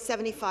many more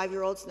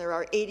 75-year-olds than there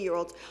are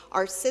 80-year-olds.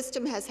 Our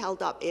system has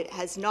held up. It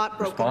has not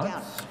broken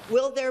down.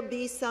 Will there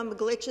be some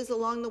glitches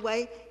along the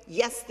way?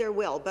 Yes, there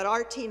will, but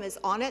our team is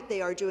on it.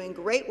 They are doing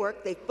great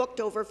work. They've booked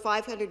over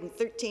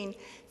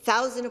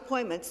 513,000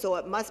 appointments, so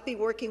it must be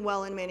working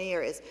well in many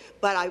areas.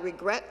 But I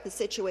regret the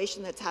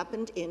situation that's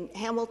happened in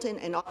Hamilton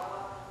and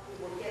Ottawa.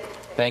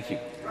 Thank you.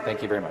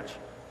 Thank you very much.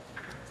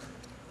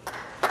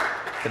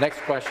 The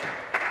next question,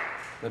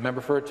 the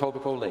member for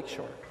Etobicoke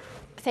Lakeshore.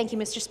 Thank you,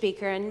 Mr.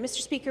 Speaker. And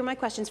Mr. Speaker, my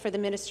question is for the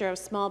Minister of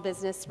Small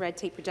Business, Red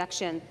Tape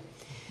Reduction.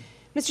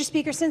 Mr.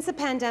 Speaker, since the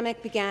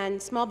pandemic began,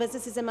 small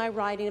businesses in my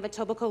riding of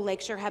Etobicoke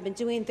Lakeshore have been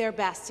doing their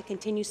best to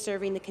continue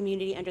serving the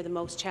community under the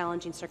most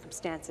challenging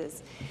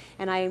circumstances.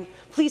 And I'm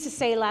pleased to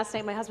say last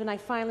night my husband and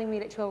I finally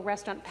made it to a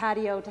restaurant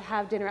patio to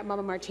have dinner at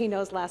Mama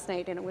Martino's last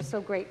night, and it was so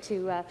great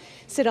to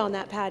sit on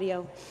that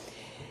patio.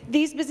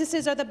 These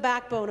businesses are the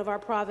backbone of our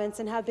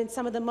province and have been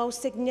some of the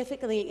most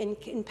significantly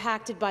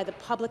impacted by the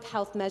public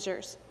health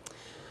measures.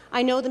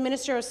 I know the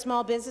Minister of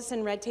Small Business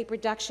and Red Tape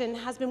Reduction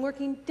has been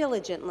working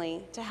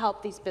diligently to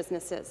help these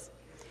businesses.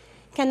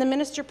 Can the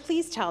Minister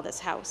please tell this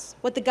House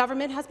what the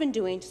government has been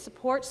doing to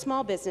support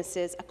small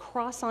businesses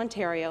across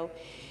Ontario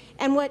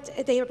and what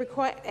they are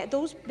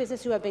those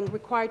businesses who have been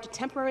required to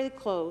temporarily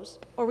close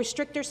or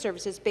restrict their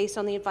services based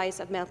on the advice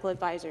of medical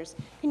advisors?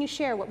 Can you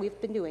share what we've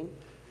been doing?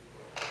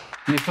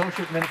 The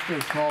Associate Minister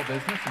of Small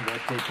Business and Red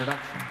Tape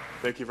Reduction.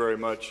 Thank you very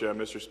much,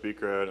 Mr.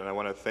 Speaker, and I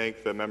want to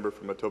thank the member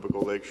from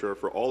Etobicoke Lakeshore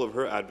for all of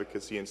her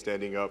advocacy in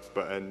standing up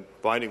and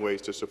finding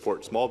ways to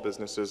support small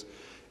businesses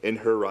in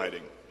her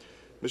riding.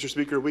 Mr.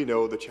 Speaker, we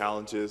know the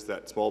challenges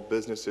that small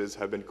businesses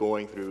have been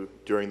going through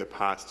during the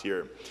past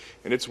year,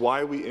 and it's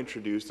why we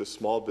introduced a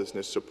small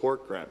business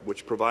support grant,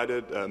 which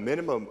provided a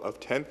minimum of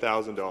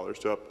 $10,000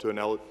 to up to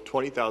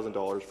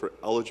 $20,000 for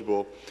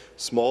eligible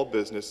small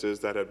businesses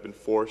that had been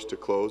forced to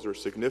close or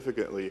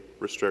significantly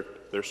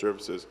restrict their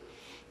services.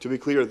 To be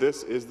clear,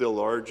 this is the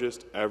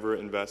largest ever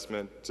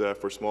investment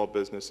for small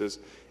businesses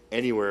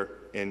anywhere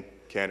in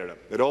Canada.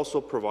 It also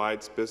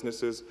provides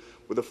businesses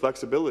with the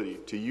flexibility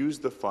to use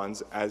the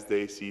funds as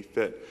they see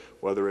fit,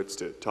 whether it's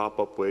to top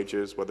up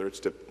wages, whether it's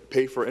to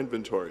pay for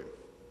inventory.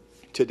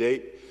 To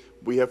date,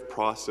 we have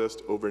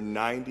processed over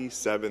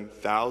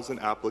 97,000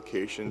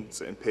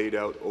 applications and paid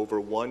out over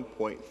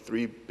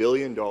 $1.3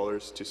 billion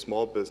to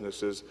small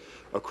businesses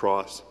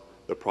across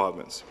the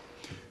province.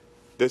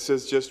 This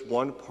is just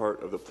one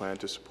part of the plan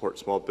to support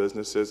small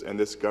businesses, and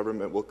this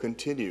government will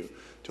continue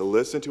to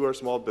listen to our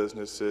small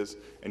businesses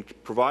and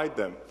provide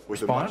them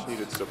with the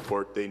much-needed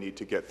support they need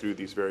to get through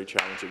these very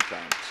challenging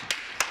times.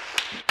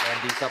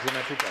 And the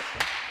supplementary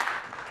question.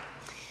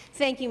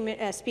 Thank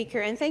you,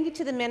 Speaker, and thank you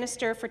to the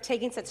Minister for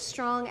taking such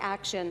strong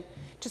action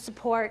to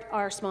support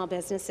our small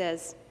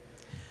businesses.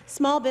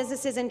 Small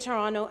businesses in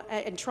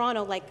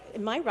Toronto, like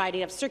in my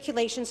riding, have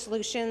Circulation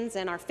Solutions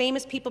and our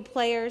famous People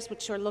Players,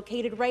 which are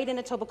located right in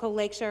Etobicoke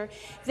Lakeshore.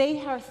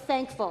 They are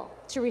thankful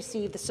to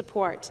receive the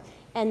support,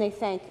 and they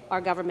thank our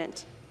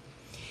government.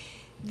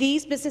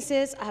 These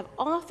businesses have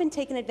often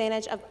taken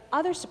advantage of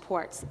other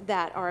supports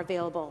that are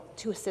available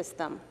to assist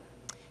them.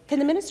 Can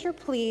the Minister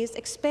please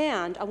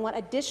expand on what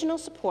additional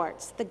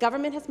supports the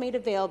government has made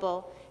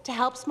available to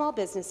help small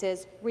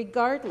businesses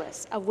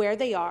regardless of where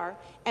they are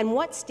and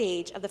what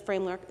stage of the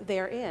framework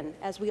they're in,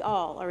 as we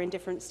all are in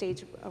different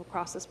stages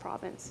across this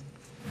province?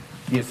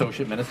 The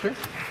Associate Minister.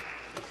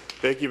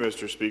 Thank you,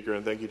 Mr. Speaker,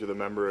 and thank you to the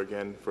member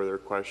again for their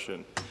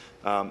question.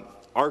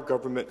 Our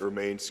government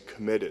remains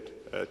committed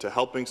to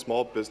helping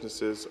small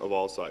businesses of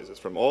all sizes,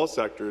 from all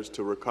sectors,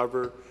 to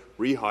recover,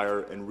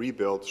 rehire, and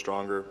rebuild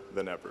stronger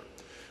than ever.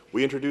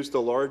 We introduced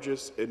the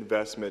largest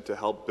investment to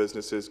help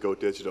businesses go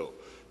digital,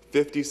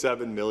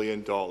 $57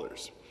 million.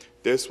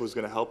 This was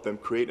going to help them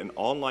create an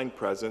online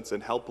presence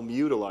and help them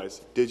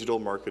utilize digital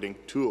marketing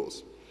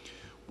tools.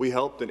 We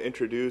helped and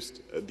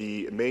introduced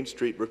the Main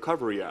Street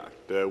Recovery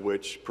Act,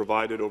 which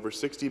provided over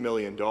 $60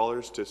 million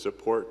to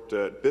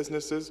support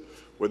businesses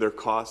with their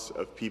costs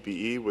of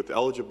PPE, with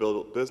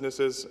eligible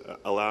businesses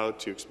allowed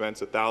to expense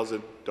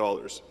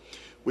 $1,000.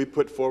 We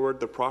put forward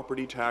the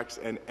property tax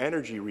and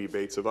energy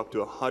rebates of up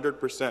to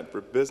 100%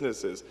 for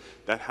businesses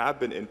that have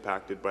been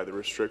impacted by the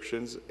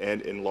restrictions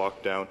and in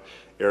lockdown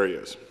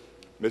areas.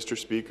 Mr.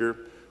 Speaker,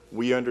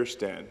 we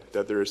understand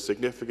that there is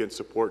significant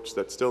supports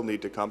that still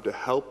need to come to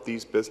help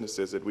these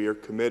businesses, and we are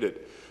committed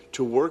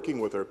to working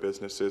with our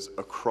businesses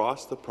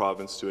across the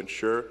province to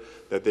ensure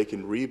that they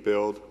can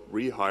rebuild,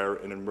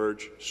 rehire, and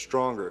emerge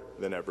stronger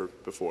than ever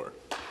before.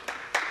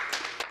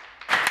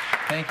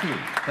 Thank you.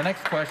 The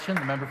next question,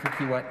 the member for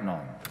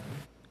Kiiwetinoong.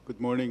 Good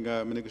morning,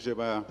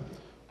 Minister.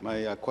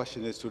 My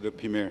question is to the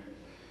Premier.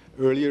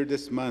 Earlier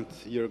this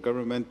month, your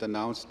government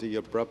announced the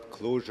abrupt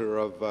closure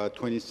of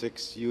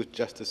 26 youth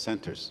justice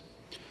centres.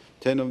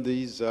 10 of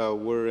these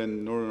were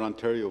in Northern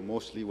Ontario,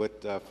 mostly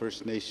with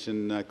First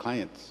Nation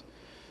clients.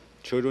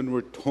 Children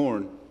were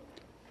torn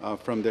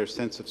from their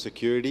sense of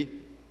security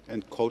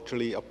and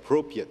culturally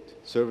appropriate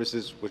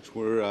services which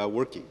were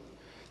working.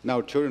 Now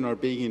children are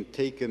being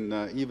taken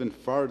even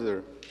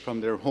farther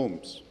from their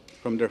homes,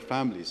 from their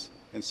families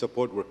and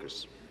support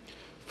workers.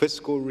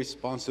 Fiscal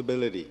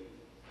responsibility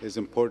is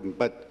important,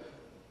 but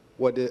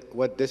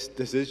what this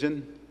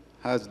decision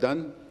has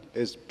done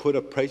is put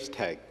a price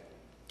tag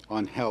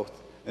on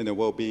health and the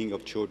well-being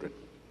of children.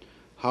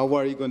 How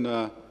are you going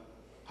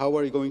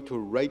to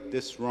right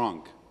this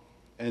wrong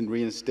and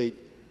reinstate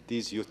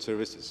these youth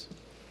services?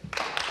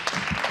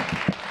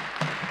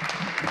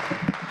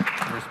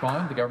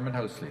 The Government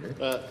House Leader.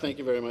 Thank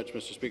you very much,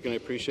 Mr. Speaker, and I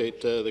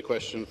appreciate the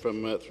question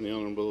from the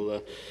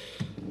honourable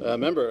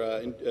member.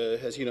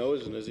 As he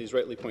knows, and as he's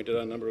rightly pointed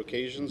out on a number of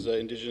occasions,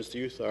 Indigenous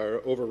youth are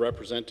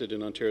overrepresented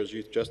in Ontario's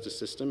youth justice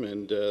system,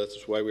 and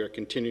that's why we are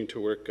continuing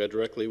to work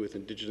directly with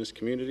Indigenous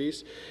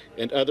communities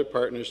and other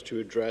partners to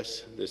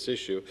address this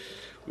issue.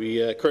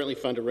 We currently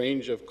fund a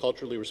range of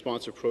culturally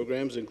responsive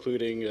programs,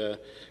 including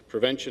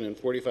prevention and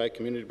 45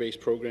 community-based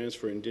programs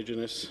for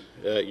Indigenous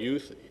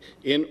youth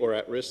in or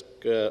at risk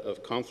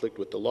of conflict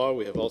with the law.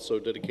 We have also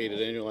dedicated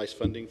annualized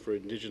funding for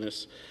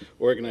Indigenous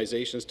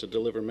organizations to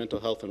deliver mental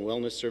health and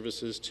wellness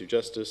services to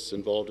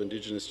justice-involved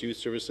Indigenous youth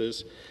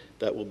services.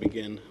 That will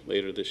begin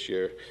later this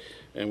year.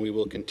 And we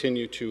will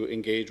continue to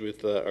engage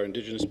with our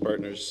Indigenous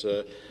partners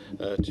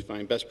to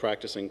find best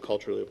practice and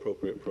culturally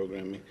appropriate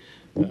programming.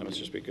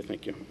 Mr. Speaker,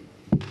 thank you.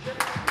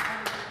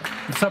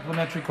 The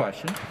supplementary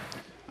question.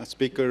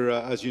 Speaker,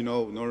 as you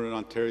know, Northern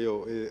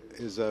Ontario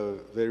is a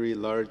very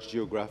large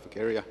geographic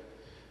area.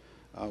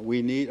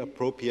 We need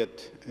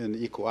appropriate and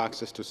equal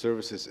access to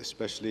services,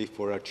 especially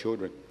for our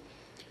children.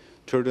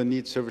 Children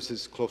need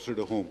services closer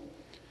to home.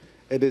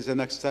 It is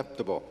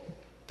unacceptable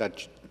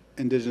that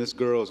Indigenous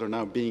girls are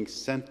now being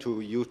sent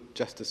to youth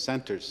justice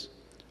centers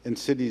in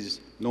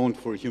cities known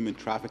for human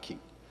trafficking,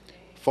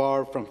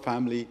 far from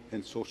family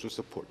and social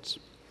supports.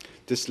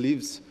 This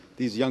leaves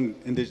these young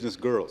Indigenous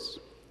girls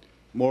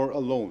more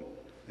alone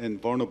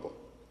and vulnerable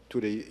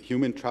to the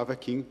human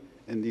trafficking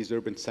in these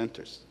urban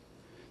centers.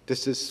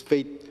 This is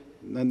fate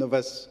none of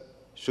us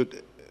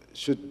should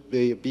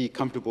be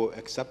comfortable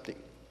accepting.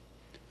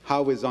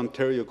 How is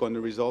Ontario going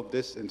to resolve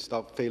this and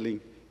stop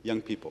failing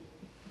young people?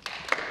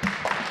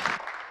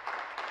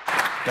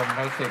 Government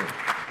House Leader.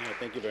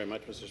 Thank you very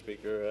much, Mr.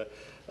 Speaker.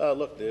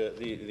 Look,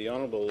 the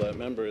honourable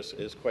member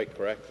is quite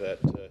correct that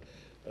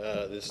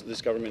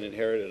this government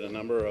inherited a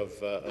number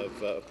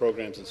of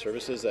programs and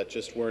services that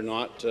just were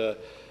not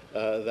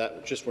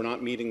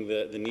meeting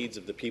the needs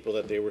of the people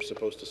that they were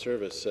supposed to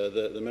service.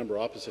 The member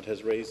opposite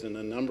has raised on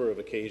a number of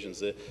occasions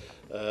the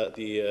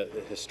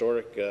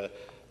historic,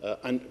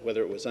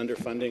 whether it was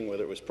underfunding,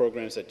 whether it was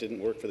programs that didn't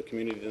work for the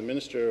community. The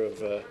minister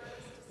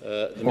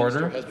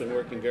has been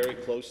working very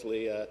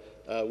closely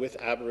with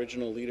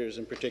Aboriginal leaders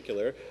in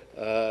particular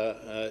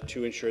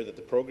to ensure that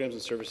the programs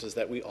and services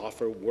that we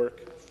offer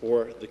work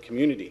for the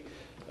community.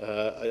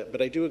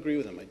 But I do agree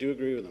with them. I do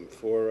agree with them.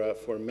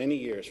 For many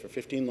years, for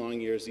 15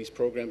 long years, these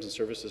programs and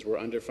services were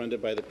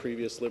underfunded by the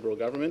previous Liberal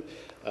government.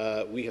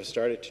 We have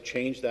started to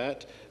change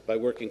that by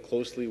working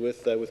closely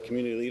with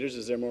community leaders.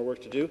 Is there more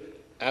work to do?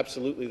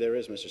 Absolutely there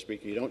is, Mr.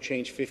 Speaker. You don't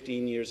change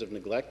 15 years of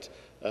neglect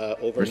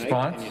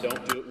overnight, and you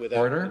don't do it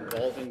without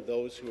involving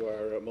those who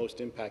are most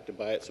impacted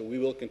by it. So we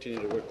will continue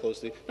to work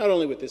closely, not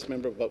only with this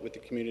member, but with the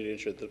community to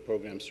ensure that the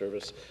programs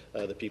service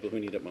the people who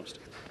need it most.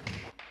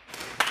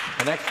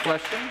 The next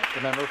question,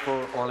 the member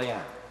for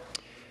Orléans.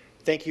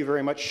 Thank you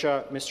very much,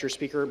 Mr.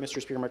 Speaker.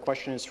 Mr. Speaker, my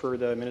question is for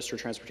the Minister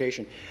of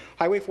Transportation.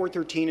 Highway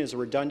 413 is a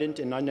redundant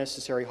and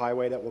unnecessary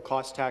highway that will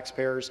cost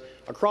taxpayers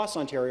across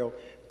Ontario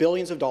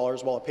billions of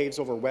dollars while it paves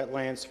over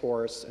wetlands,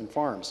 forests and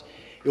farms.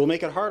 It will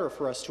make it harder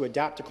for us to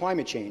adapt to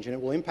climate change, and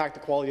it will impact the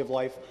quality of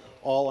life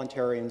all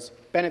Ontarians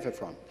benefit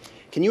from.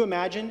 Can you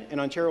imagine an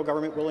Ontario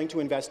government willing to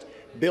invest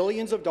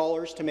billions of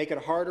dollars to make it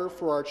harder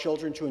for our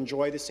children to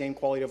enjoy the same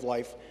quality of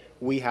life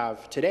we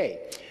have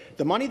today?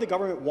 The money the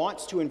government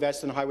wants to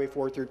invest in Highway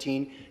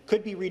 413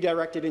 could be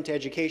redirected into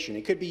education.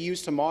 It could be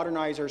used to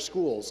modernize our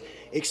schools,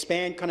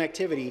 expand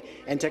connectivity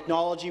and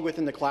technology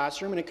within the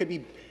classroom, and it could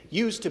be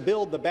used to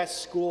build the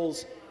best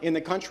schools in the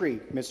country,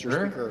 Mr.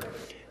 Speaker.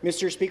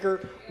 Mr.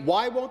 Speaker,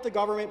 why won't the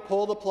government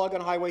pull the plug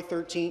on Highway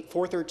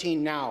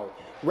 413 now?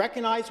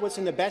 Recognize what's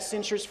in the best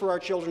interest for our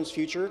children's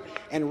future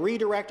and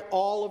redirect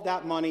all of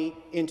that money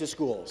into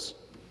schools.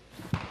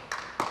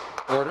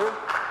 Order.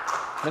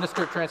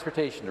 Minister of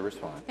Transportation to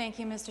respond. Thank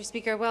you, Mr.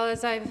 Speaker. Well,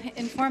 as I've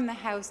informed the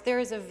House, there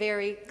is a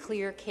very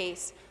clear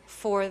case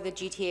for the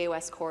GTA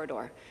West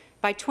corridor.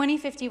 By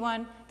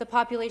 2051, the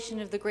population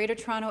of the Greater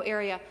Toronto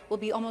Area will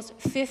be almost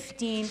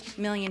 15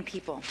 million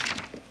people.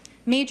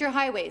 Major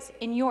highways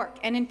in York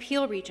and in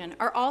Peel region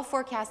are all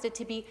forecasted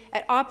to be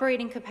at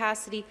operating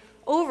capacity,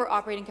 over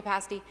operating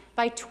capacity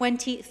by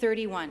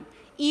 2031,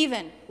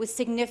 even with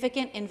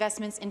significant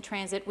investments in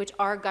transit, which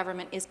our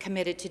government is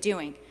committed to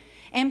doing.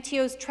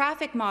 MTO's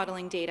traffic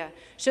modelling data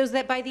shows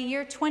that by the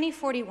year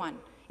 2041,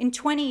 in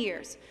 20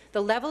 years,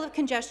 the level of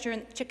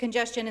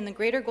congestion in the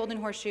Greater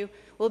Golden Horseshoe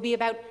will be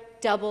about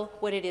double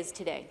what it is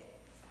today.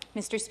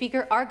 Mr.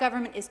 Speaker, our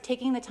government is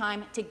taking the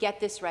time to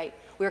get this right.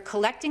 We are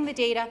collecting the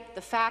data,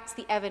 the facts,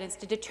 the evidence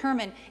to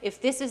determine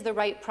if this is the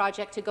right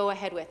project to go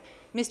ahead with.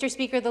 Mr.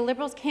 Speaker, the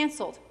Liberals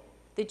cancelled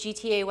the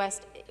GTA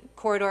West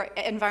corridor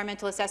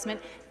environmental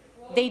assessment.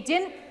 They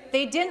didn't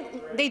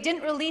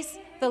release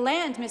the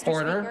land, Mr.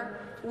 Speaker.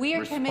 We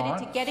are committed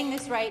to getting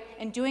this right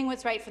and doing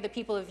what's right for the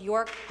people of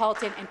York,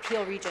 Halton and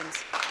Peel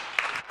regions.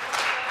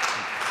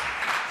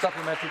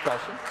 Supplementary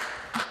question.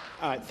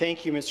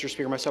 Thank you, Mr.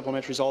 Speaker. My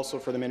supplementary is also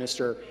for the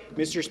minister.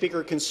 Mr.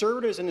 Speaker,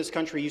 Conservatives in this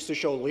country used to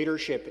show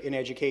leadership in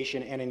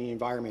education and in the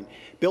environment.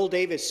 Bill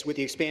Davis with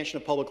the expansion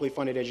of publicly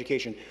funded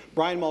education.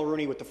 Brian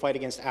Mulroney with the fight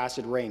against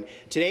acid rain.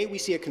 Today, we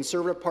see a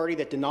Conservative Party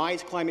that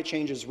denies climate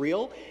change is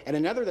real, and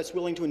another that's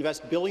willing to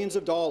invest billions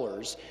of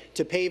dollars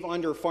to pave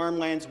under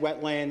farmlands,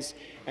 wetlands,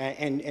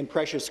 and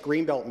precious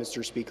greenbelt,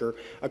 Mr. Speaker.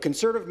 A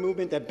Conservative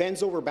movement that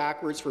bends over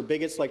backwards for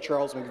bigots like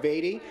Charles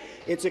McVety.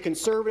 It's a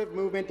Conservative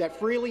movement that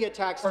freely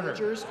attacks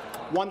teachers,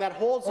 one that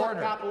holds up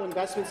capital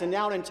investments, and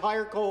now an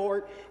entire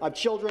cohort of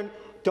children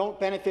don't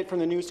benefit from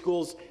the new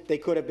schools they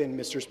could have been,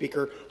 Mr.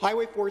 Speaker.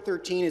 Highway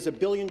 413 is a $1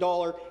 billion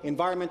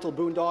environmental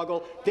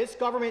boondoggle this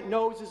government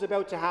knows is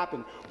about to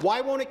happen.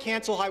 Why won't it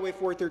cancel Highway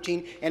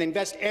 413 and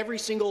invest every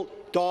single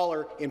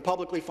dollar in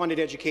publicly funded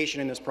education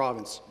in this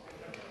province?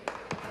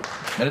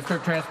 Minister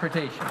of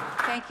Transportation.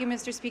 Thank you,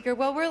 Mr. Speaker.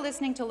 Well, we're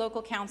listening to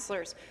local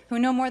councillors who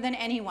know more than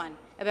anyone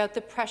about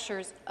the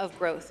pressures of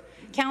growth.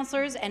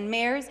 Councillors and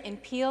mayors in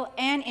Peel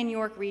and in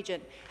York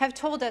region have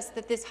told us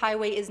that this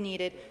highway is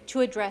needed to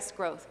address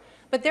growth.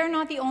 But they're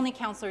not the only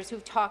councillors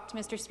who've talked,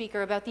 Mr.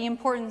 Speaker, about the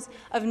importance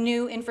of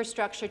new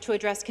infrastructure to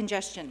address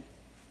congestion.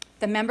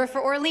 The member for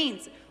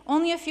Orleans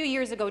only a few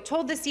years ago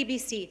told the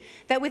CBC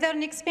that without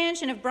an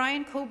expansion of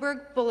Brian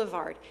Coburg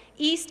Boulevard,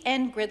 East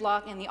End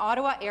gridlock in the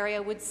Ottawa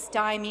area would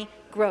stymie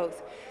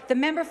growth. The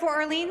member for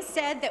Orleans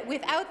said that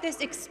without this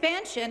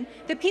expansion,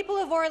 the people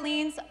of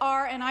Orleans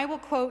are, and I will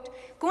quote,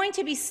 going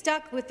to be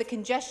stuck with the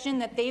congestion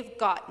that they've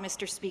got,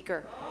 Mr.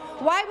 Speaker.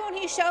 Why won't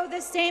he show the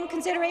same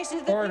consideration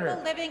to the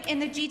people living in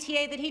the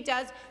GTA that he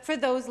does for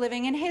those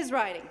living in his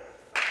riding?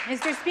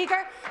 Mr.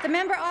 Speaker, the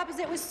member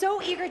opposite was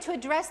so eager to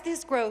address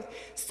this growth,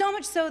 so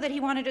much so that he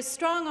wanted to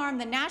strong-arm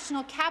the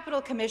National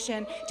Capital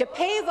Commission to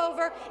pave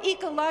over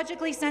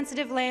ecologically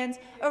sensitive lands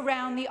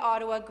around the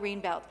Ottawa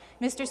Greenbelt.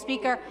 Mr.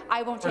 Speaker,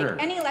 I won't take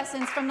any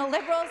lessons from the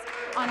Liberals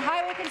on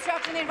highway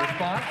construction and the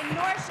environment, and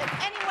nor should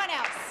anyone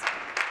else.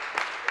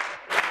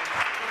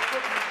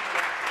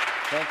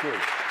 Thank you.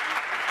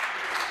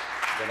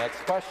 The next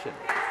question.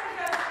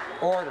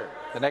 Order.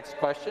 The next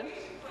question.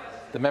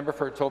 The member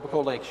for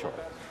Etobicoke Lakeshore.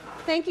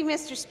 Thank you,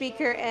 Mr.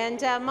 Speaker.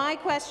 And my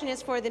question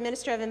is for the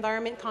Minister of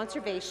Environment,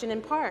 Conservation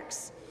and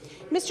Parks.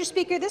 Mr.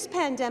 Speaker, this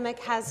pandemic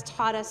has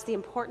taught us the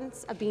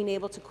importance of being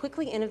able to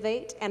quickly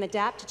innovate and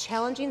adapt to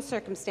challenging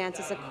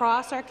circumstances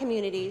across our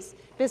communities,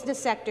 business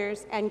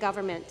sectors and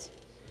government.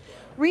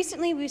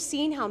 Recently, we've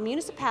seen how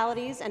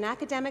municipalities and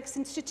academic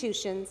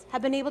institutions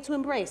have been able to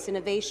embrace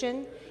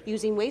innovation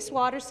using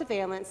wastewater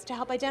surveillance to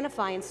help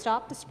identify and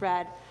stop the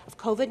spread of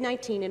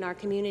COVID-19 in our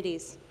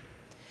communities.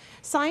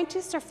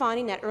 Scientists are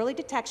finding that early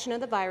detection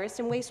of the virus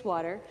in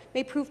wastewater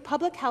may prove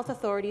public health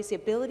authorities the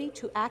ability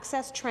to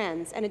access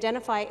trends and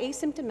identify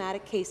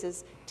asymptomatic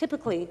cases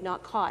typically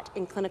not caught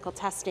in clinical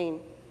testing.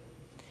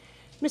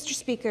 Mr.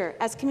 Speaker,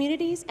 as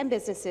communities and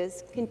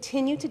businesses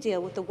continue to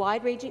deal with the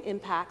wide-ranging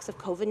impacts of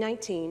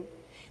COVID-19,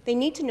 they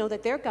need to know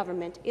that their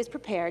government is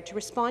prepared to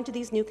respond to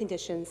these new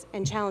conditions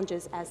and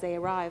challenges as they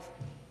arrive.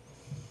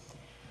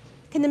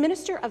 Can the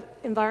Minister of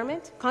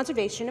Environment,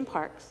 Conservation and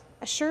Parks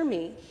assure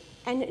me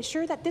and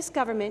ensure that this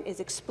government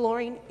is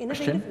exploring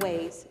innovative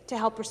ways to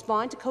help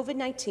respond to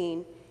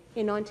COVID-19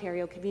 in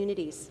Ontario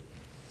communities?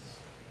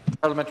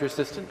 Parliamentary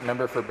Assistant,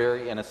 member for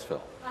Barrie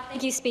Innisfil.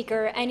 Thank you,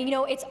 Speaker. And you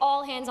know, it's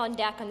all hands on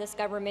deck on this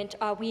government.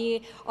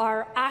 We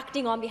are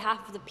acting on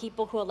behalf of the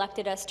people who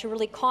elected us to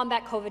really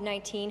combat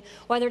COVID-19.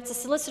 Whether it's the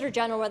Solicitor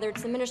General, whether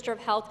it's the Minister of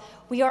Health,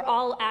 we are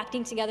all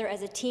acting together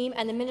as a team,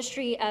 and the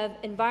Ministry of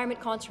Environment,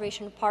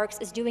 Conservation and Parks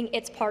is doing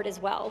its part as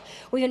well.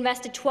 We've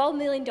invested $12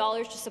 million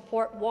to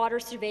support water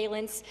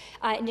surveillance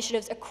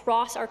initiatives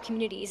across our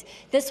communities.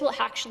 This will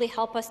actually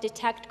help us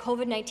detect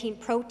COVID-19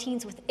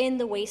 proteins within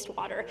the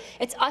wastewater.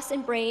 It's us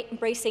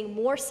embracing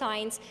more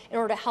science in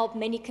order to help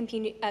many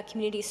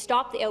communities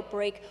stop the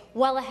outbreak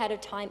well ahead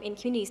of time in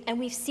communities. And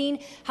we've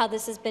seen how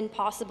this has been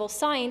possible.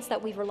 Science that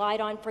we've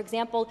relied on, for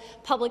example,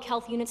 public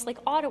health units like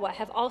Ottawa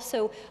have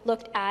also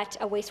looked at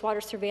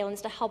wastewater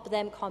surveillance to help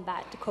them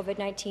combat the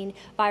COVID-19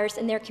 virus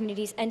in their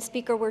communities. And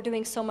Speaker, we're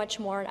doing so much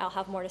more, and I'll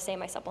have more to say in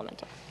my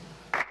supplemental.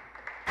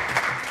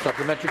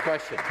 Supplementary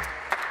question.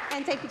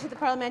 And thank you to the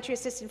Parliamentary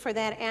Assistant for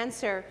that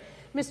answer.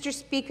 Mr.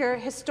 Speaker,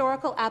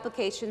 historical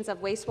applications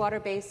of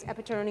wastewater-based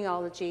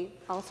epidemiology,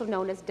 also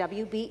known as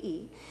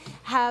WBE,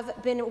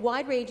 have been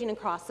wide-ranging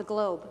across the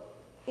globe.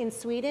 In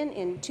Sweden,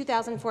 in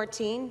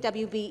 2014,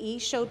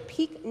 WBE showed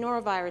peak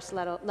norovirus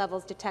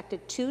levels detected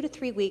 2 to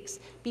 3 weeks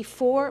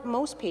before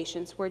most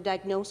patients were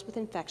diagnosed with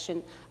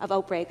infection of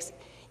outbreaks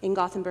in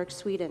Gothenburg,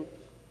 Sweden.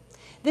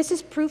 This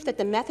is proof that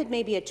the method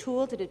may be a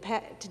tool to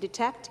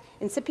detect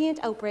incipient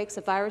outbreaks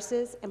of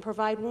viruses and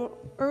provide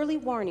early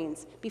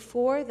warnings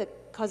before the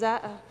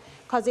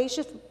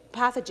causaceous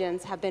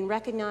pathogens have been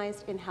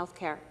recognized in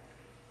healthcare.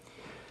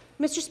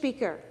 Mr.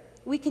 Speaker,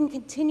 we can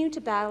continue to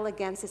battle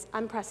against this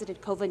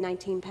unprecedented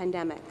COVID-19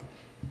 pandemic,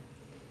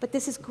 but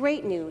this is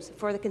great news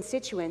for the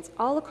constituents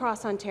all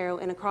across Ontario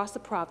and across the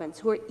province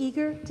who are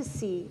eager to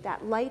see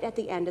that light at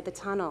the end of the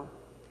tunnel.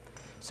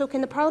 So can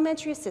the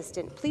Parliamentary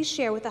Assistant please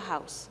share with the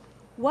House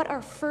what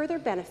are further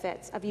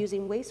benefits of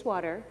using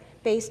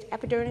wastewater-based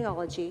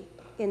epidemiology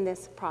in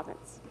this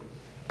province?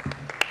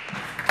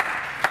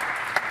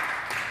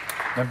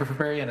 Member for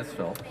Barrie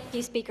Innisfil. Thank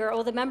you, Speaker.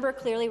 Well, the member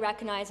clearly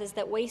recognizes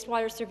that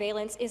wastewater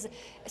surveillance is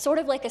sort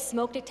of like a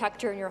smoke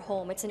detector in your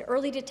home. It's an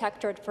early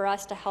detector for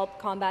us to help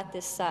combat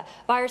this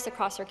virus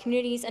across our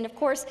communities. And of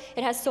course,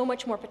 it has so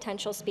much more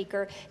potential,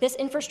 Speaker. This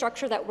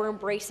infrastructure that we're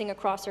embracing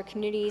across our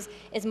communities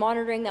is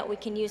monitoring that we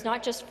can use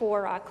not just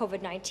for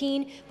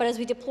COVID-19, but as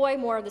we deploy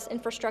more of this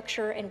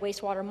infrastructure and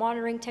wastewater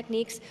monitoring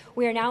techniques,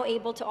 we are now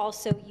able to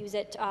also use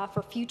it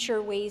for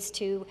future ways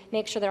to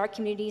make sure that our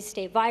communities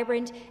stay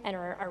vibrant and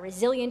are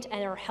resilient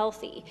and are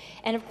healthy.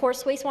 And of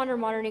course, wastewater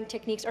monitoring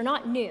techniques are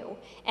not new,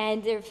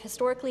 and they've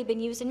historically been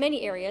used in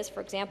many areas,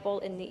 for example,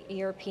 in the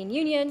European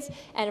Union,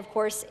 and of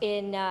course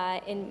in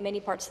many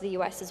parts of the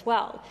U.S. as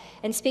well.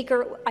 And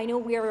Speaker, I know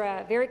we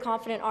are very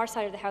confident, our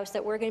side of the House,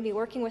 that we're going to be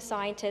working with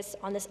scientists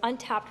on this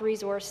untapped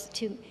resource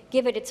to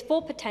give it its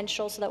full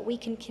potential so that we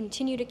can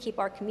continue to keep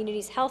our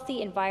communities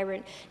healthy and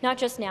vibrant, not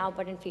just now,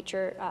 but in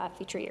future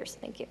years.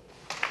 Thank you.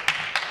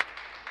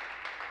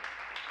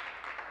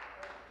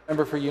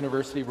 Member for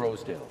University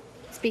Rosedale.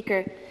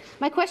 Speaker,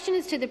 my question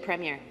is to the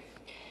Premier.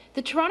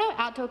 The Toronto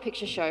Outdoor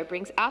Picture Show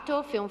brings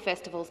outdoor film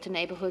festivals to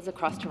neighbourhoods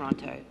across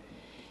Toronto.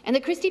 And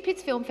the Christie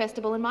Pitts Film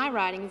Festival in my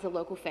riding is a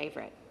local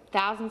favourite.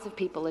 Thousands of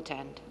people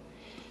attend.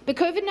 But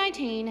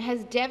COVID-19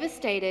 has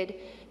devastated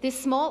this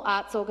small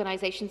arts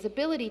organisation's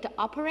ability to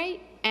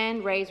operate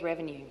and raise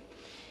revenue.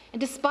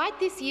 And despite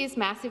this year's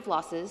massive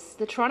losses,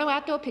 the Toronto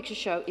Outdoor Picture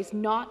Show is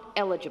not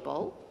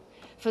eligible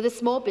for the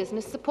Small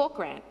Business Support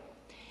Grant.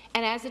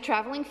 And as a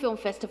travelling film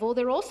festival,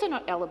 they're also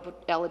not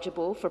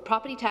eligible for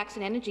property tax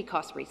and energy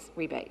cost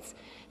rebates.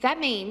 That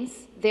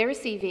means they're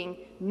receiving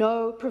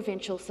no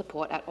provincial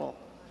support at all.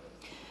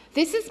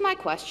 This is my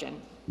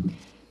question.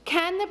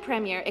 Can the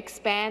Premier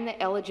expand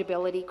the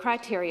eligibility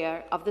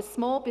criteria of the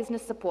Small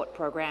Business Support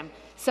Program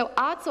so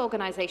arts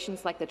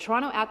organisations like the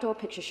Toronto Outdoor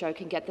Picture Show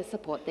can get the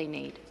support they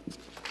need?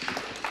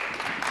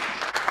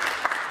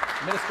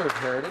 Minister of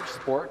Heritage,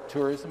 Sport,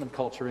 Tourism and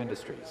Culture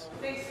Industries.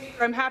 Thanks,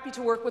 Speaker. I'm happy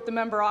to work with the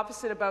member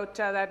opposite about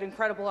that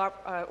incredible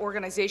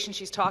organization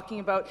she's talking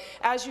about.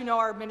 As you know,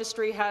 our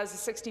ministry has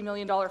a $60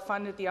 million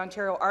fund at the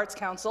Ontario Arts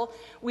Council.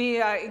 We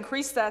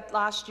increased that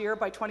last year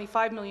by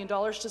 $25 million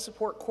to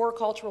support core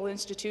cultural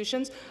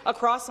institutions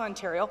across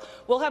Ontario.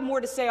 We'll have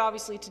more to say,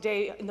 obviously,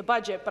 today in the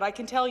budget, but I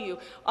can tell you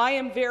I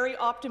am very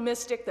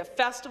optimistic that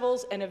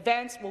festivals and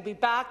events will be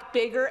back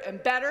bigger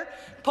and better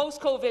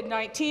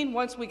post-COVID-19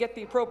 once we get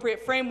the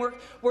appropriate framework.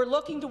 We're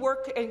looking to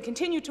work and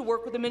continue to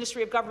work with the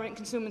Ministry of Government and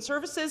Consumer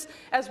Services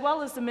as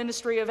well as the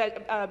Ministry of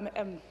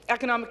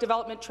Economic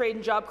Development, Trade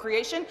and Job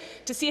Creation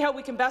to see how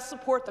we can best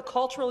support the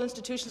cultural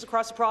institutions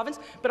across the province.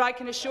 But I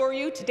can assure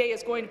you today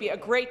is going to be a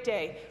great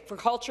day for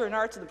culture and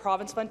arts in the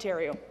province of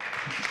Ontario.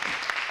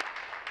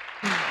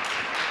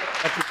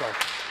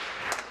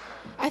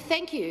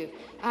 Thank you.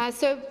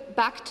 So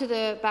back to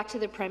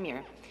the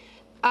Premier.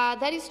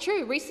 That is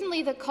true.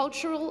 Recently, the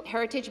Cultural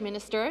Heritage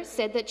Minister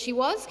said that she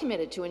was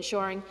committed to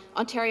ensuring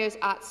Ontario's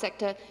arts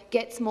sector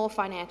gets more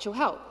financial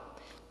help.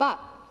 But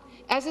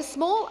as a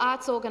small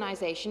arts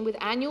organisation with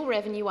annual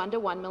revenue under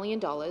 $1 million,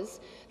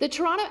 the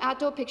Toronto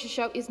Outdoor Picture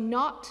Show is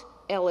not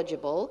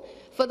eligible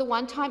for the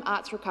one-time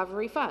Arts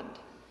Recovery Fund.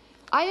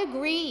 I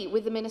agree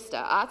with the minister.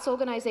 Arts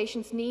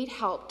organisations need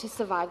help to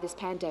survive this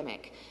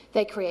pandemic.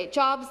 They create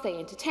jobs, they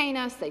entertain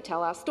us, they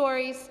tell our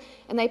stories,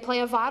 and they play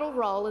a vital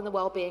role in the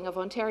well-being of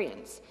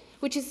Ontarians,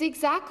 which is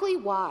exactly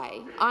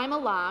why I'm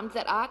alarmed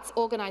that arts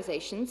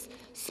organisations,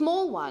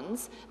 small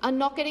ones, are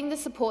not getting the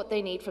support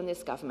they need from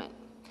this government.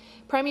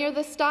 Premier,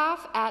 the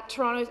staff at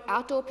Toronto's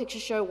Outdoor Picture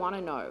Show want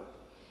to know,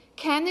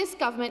 can this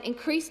government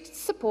increase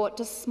support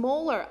to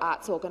smaller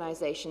arts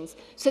organisations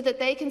so that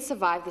they can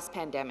survive this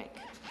pandemic?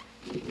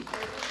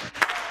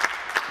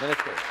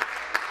 Minister.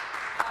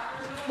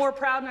 More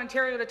proud in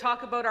Ontario to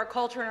talk about our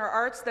culture and our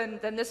arts than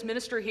this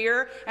minister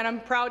here, and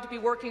I'm proud to be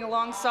working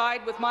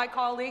alongside with my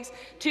colleagues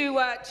to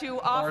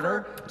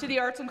offer to the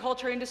arts and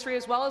culture industry,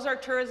 as well as our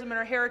tourism and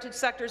our heritage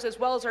sectors, as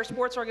well as our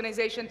sports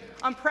organization,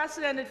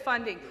 unprecedented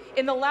funding.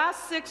 In the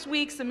last 6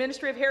 weeks, the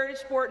Ministry of Heritage,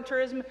 Sport and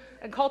Tourism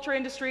and Culture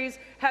Industries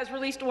has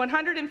released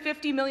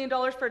 $150 million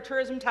for a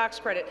tourism tax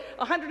credit,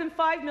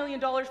 $105 million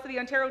for the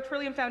Ontario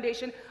Trillium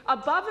Foundation,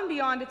 above and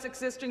beyond its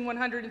existing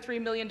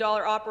 $103 million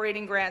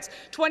operating grants,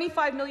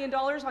 $25 million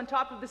on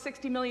top of the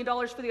 $60 million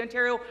for the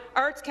Ontario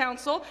Arts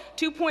Council,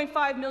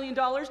 $2.5 million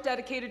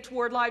dedicated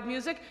toward live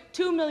music,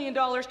 $2 million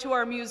to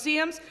our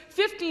museums,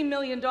 $15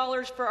 million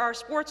for our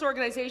sports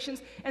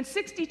organizations, and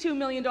 $62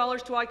 million to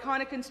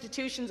iconic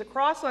institutions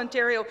across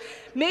Ontario,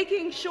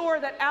 making sure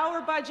that our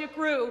budget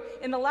grew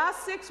in the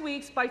last 6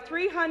 weeks by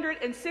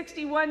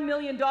 $361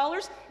 million.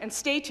 And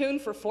stay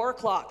tuned for 4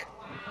 o'clock.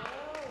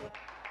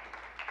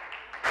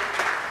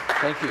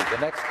 Thank you. The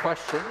next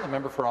question, the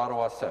member for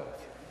Ottawa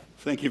South.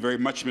 Thank you very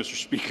much, Mr.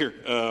 Speaker.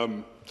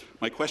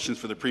 My question is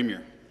for the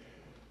Premier.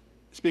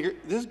 Speaker,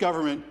 this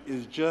government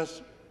is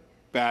just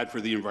bad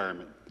for the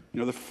environment. You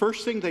know, the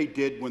first thing they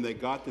did when they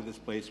got to this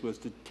place was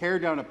to tear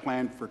down a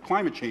plan for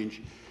climate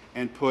change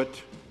and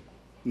put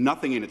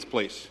nothing in its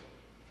place.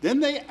 Then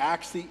they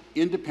axed the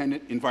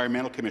independent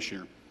environmental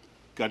commissioner,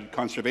 got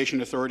conservation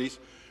authorities.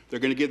 They're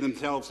going to give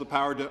themselves the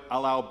power to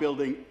allow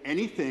building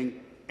anything,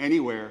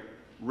 anywhere,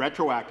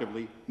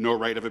 retroactively, no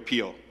right of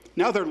appeal.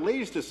 Now their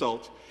latest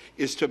assault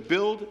is to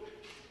build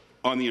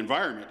on the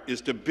environment, is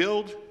to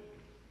build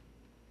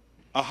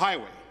a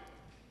highway.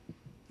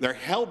 They're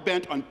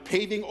hell-bent on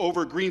paving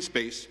over green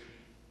space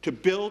to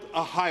build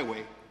a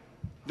highway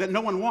that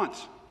no one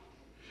wants.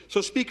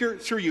 So, Speaker,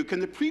 through you, can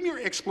the Premier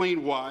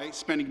explain why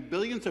spending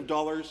billions of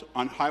dollars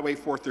on Highway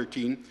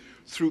 413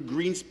 through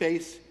green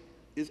space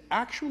is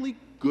actually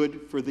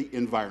good for the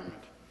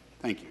environment?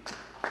 Thank you.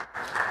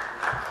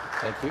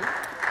 Thank you.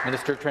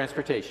 Minister of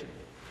Transportation.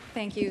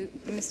 Thank you,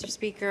 Mr.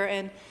 Speaker.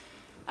 And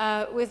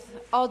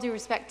with all due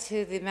respect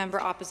to the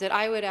member opposite,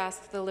 I would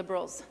ask the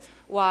Liberals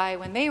why,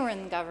 when they were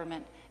in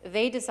government,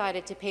 they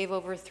decided to pave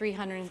over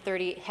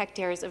 330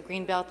 hectares of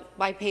greenbelt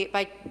by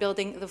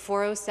building the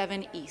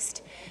 407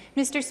 East.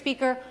 Mr.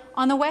 Speaker,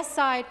 on the west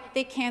side,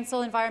 they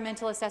cancel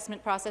environmental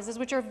assessment processes,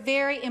 which are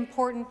very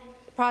important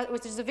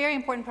a very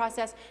important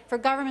process for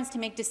governments to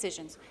make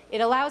decisions.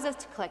 It allows us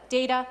to collect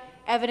data,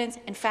 evidence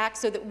and facts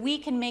so that we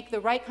can make the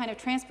right kind of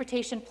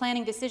transportation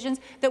planning decisions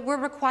that we're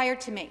required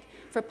to make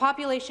for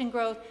population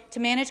growth, to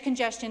manage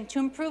congestion, to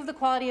improve the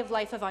quality of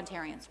life of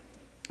Ontarians.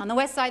 On the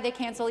west side, they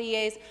cancel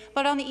EAs,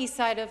 but on the east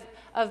side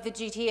of the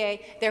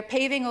GTA, they're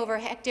paving over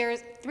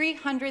hectares,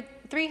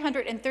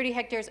 330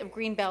 hectares of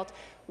greenbelt,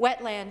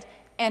 wetland,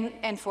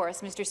 and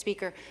forest, Mr.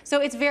 Speaker. So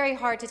it's very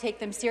hard to take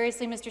them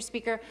seriously, Mr.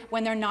 Speaker,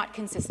 when they're not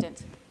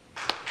consistent.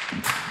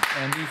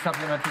 And the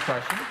supplementary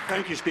question.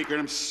 Thank you, Speaker.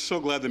 And I'm so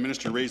glad the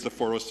minister raised the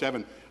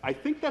 407. I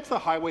think that's the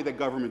highway the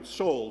government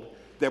sold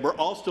that we're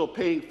all still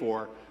paying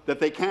for, that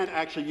they can't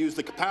actually use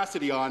the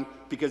capacity on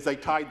because they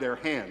tied their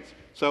hands.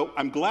 So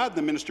I'm glad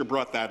the minister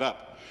brought that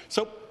up.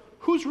 So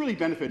who's really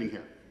benefiting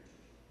here?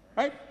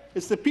 Right?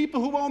 It's the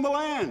people who own the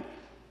land.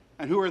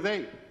 And who are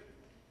they?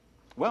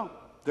 Well,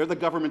 they're the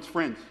government's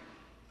friends.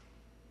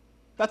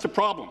 That's a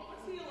problem.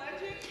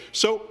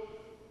 So,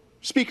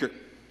 Speaker,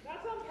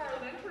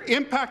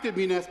 impacted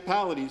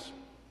municipalities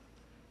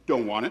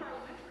don't want it.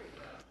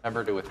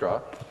 Member to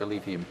withdraw.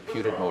 Believe the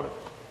imputed motive.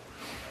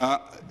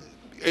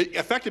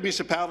 Affected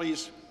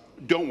municipalities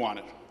don't want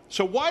it.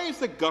 So why is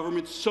the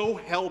government so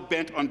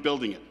hell-bent on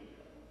building it?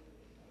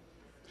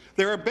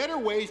 There are better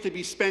ways to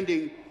be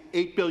spending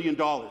 $8 billion,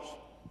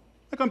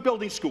 like on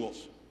building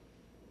schools,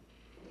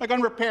 like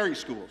on repairing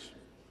schools,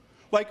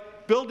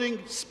 like building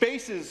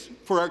spaces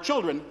for our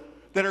children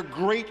that are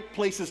great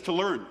places to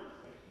learn.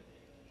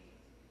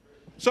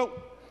 So,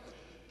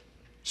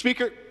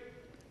 Speaker,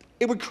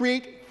 it would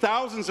create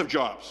thousands of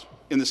jobs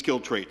in the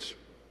skilled trades.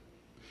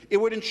 It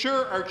would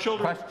ensure our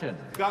children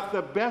got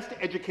the best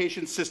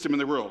education system in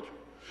the world.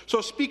 So,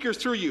 Speaker,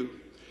 through you,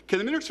 can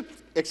the minister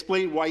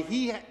explain why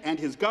he and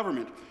his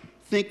government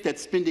think that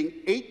spending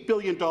 $8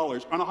 billion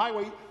on a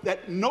highway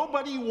that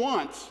nobody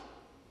wants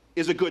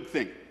is a good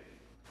thing?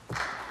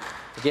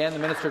 Again, the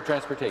Minister of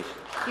Transportation.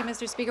 Thank you,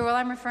 Mr. Speaker. Well,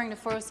 I'm referring to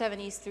 407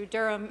 East through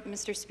Durham,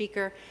 Mr.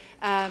 Speaker,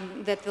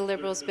 that the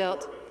Liberals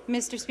built.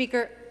 Mr.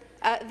 Speaker,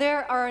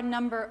 there are a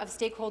number of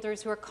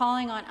stakeholders who are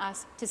calling on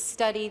us to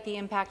study the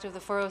impact of the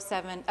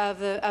 407 of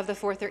the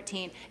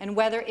 413 and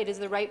whether it is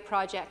the right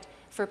project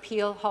for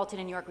Peel, Halton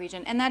and York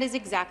Region, and that is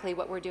exactly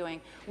what we're doing.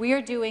 We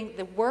are doing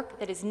the work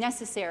that is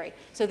necessary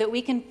so that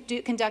we can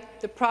conduct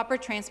the proper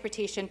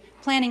transportation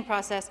planning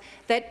process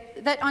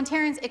that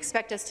Ontarians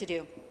expect us to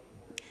do.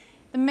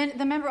 The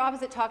member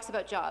opposite talks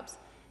about jobs.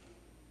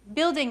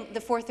 Building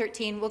the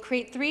 413 will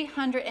create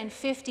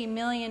 $350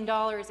 million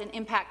in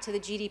impact to the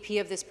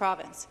GDP of this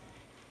province.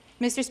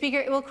 Mr. Speaker,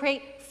 it will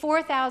create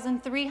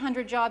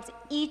 4,300 jobs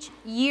each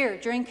year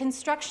during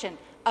construction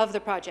of the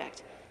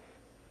project.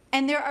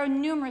 And there are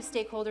numerous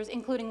stakeholders,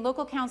 including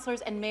local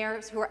councillors and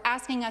mayors, who are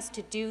asking us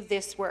to do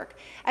this work.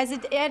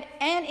 And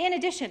in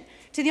addition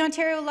to the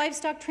Ontario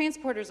Livestock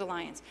Transporters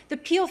Alliance, the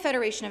Peel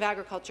Federation of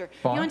Agriculture,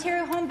 the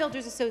Ontario Home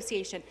Builders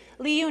Association,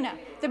 LiUNA,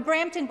 the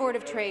Brampton Board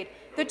of Trade,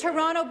 the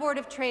Toronto Board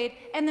of Trade,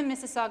 and the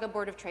Mississauga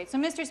Board of Trade. So,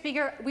 Mr.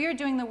 Speaker, we are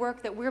doing the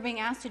work that we're being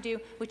asked to do,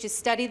 which is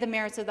study the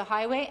merits of the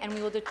highway, and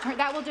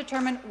that will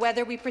determine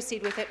whether we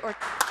proceed with it or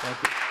not.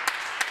 Thank you.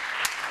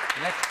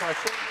 The next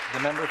question, the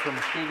member from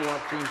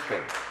Mushkegowuk-Green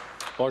Bay.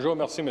 Bonjour,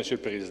 merci, Monsieur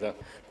le Président.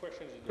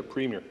 Question is the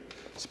Premier.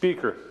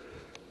 Speaker,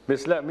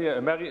 Ms.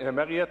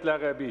 Mariette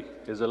Larrabee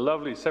is a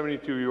lovely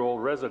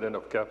 72-year-old resident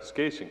of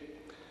Kapuskasing,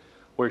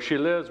 where she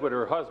lives with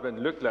her husband,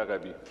 Luc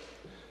Larrabee.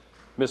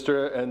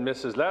 Mr. and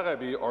Mrs.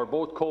 Larrabee are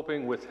both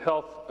coping with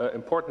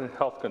important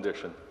health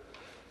conditions.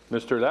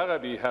 Mr.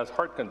 Larrabee has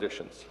heart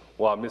conditions,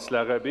 while Ms.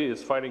 Larrabee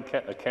is fighting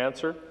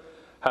cancer,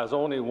 has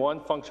only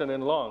one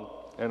functioning lung,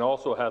 and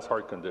also has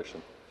heart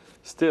condition.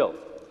 Still,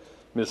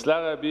 Ms.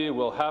 Larrabee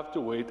will have to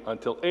wait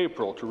until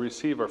April to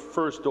receive her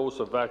first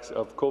dose of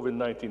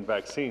COVID-19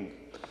 vaccine.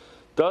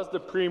 Does the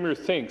Premier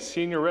think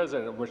senior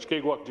residents of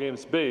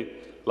Mushkegowuk-James Bay,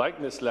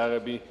 like Ms.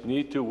 Larrabee,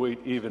 need to wait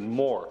even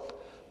more,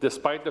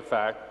 despite the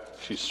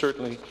fact she's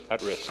certainly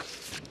at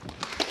risk?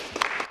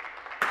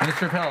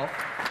 Minister of Health.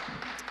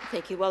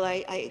 Thank you. Well,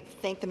 I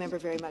thank the member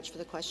very much for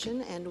the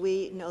question, and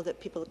we know that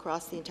people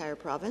across the entire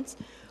province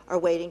are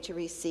waiting to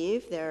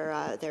receive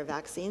their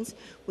vaccines.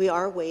 We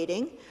are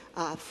waiting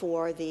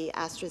for the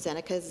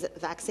AstraZeneca's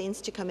vaccines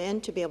to come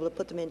in to be able to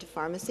put them into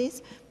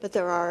pharmacies, but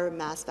there are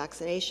mass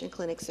vaccination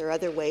clinics or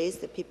other ways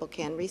that people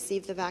can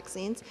receive the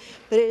vaccines,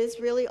 but it is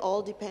really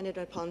all dependent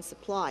upon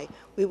supply.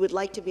 We would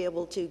like to be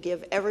able to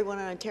give everyone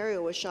in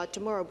Ontario a shot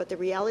tomorrow, but the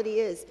reality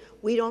is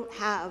we don't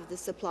have the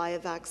supply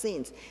of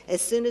vaccines.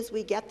 As soon as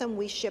we get them,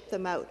 we ship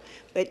them out.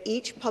 But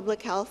each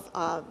public health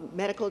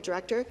medical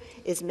director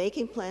is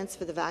making plans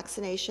for the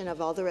vaccination of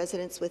all the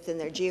residents within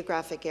their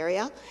geographic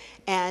area,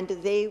 and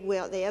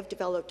they have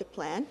developed a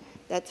plan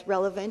that's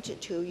relevant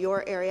to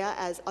your area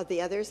as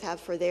the others have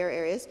for their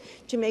areas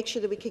to make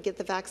sure that we can get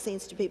the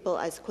vaccines to people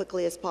as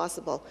quickly as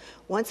possible.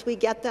 Once we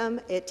get them,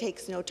 it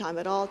takes no time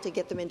at all to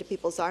get them into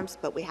people's arms,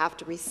 but we have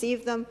to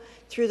receive them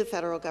through the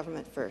federal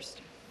government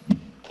first.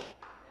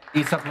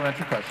 The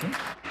supplementary question.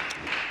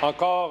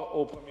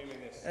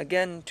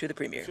 Again to the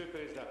Premier.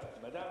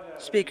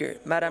 Speaker,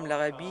 Madame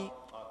Larrabee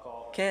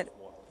can't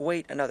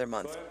wait another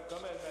month.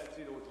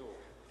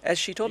 As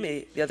she told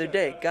me the other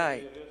day,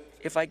 Guy,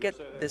 if I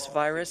get this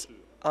virus,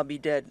 I'll be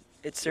dead.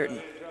 It's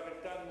certain.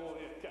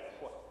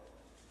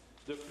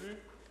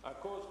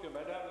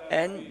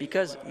 And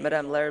because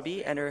Madame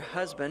Larrabee and her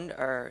husband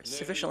are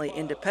sufficiently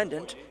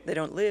independent, they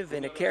don't live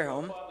in a care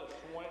home,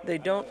 they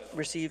don't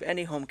receive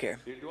any home care.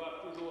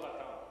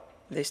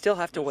 They still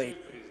have to wait.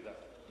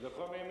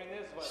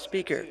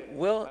 Speaker,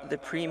 will the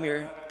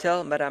Premier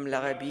tell Madame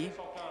Larrabee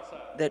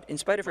that in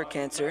spite of her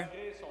cancer,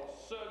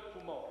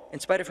 in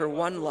spite of her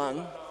one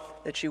lung,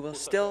 that she will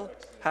still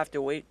have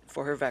to wait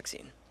for her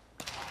vaccine?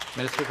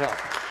 Minister of Health.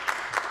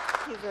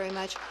 Thank you very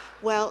much.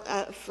 Well,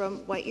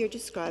 from what you're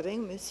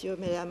describing, Monsieur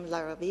and Madame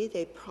Larrabee,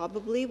 they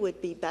probably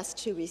would be best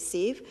to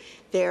receive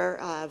their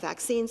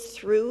vaccines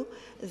through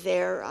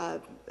their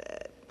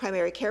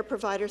primary care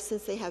provider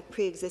since they have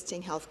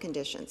pre-existing health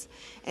conditions.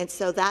 And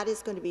so that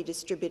is going to be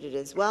distributed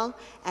as well.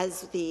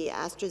 As the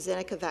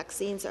AstraZeneca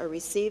vaccines are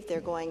received,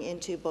 they're going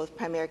into both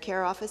primary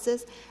care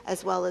offices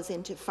as well as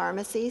into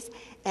pharmacies.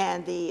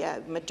 And the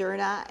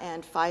Moderna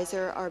and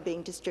Pfizer are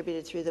being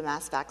distributed through the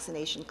mass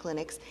vaccination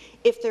clinics,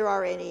 if there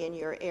are any in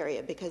your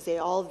area, because they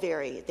all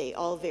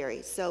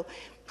vary. So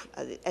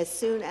as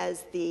soon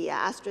as the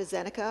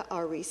AstraZeneca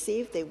are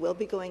received, they will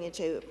be going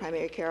into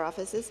primary care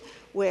offices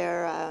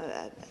where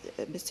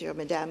Mr. or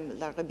Madame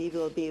Larrabee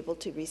will be able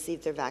to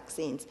receive their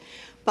vaccines.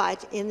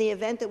 But in the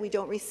event that we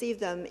don't receive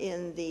them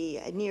in the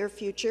near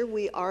future,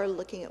 we are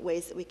looking at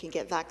ways that we can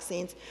get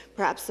vaccines,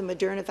 perhaps the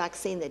Moderna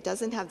vaccine that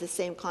doesn't have the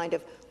same kind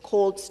of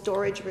cold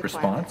storage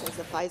requirements as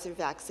the Pfizer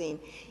vaccine,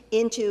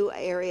 into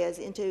areas,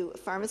 into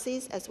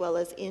pharmacies, as well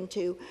as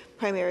into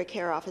primary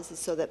care offices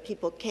so that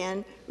people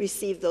can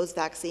receive those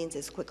vaccines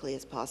as quickly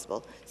as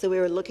possible. So we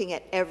are looking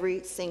at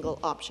every single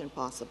option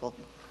possible.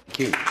 Thank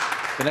you.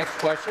 The next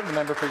question, the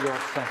member for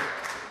York Centre.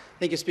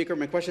 Thank you, Speaker.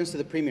 My question is to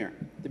the Premier.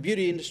 The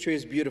beauty industry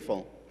is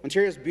beautiful.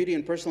 Ontario's beauty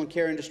and personal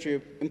care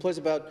industry employs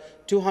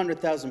about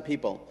 200,000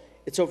 people.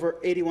 It's over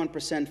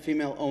 81%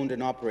 female-owned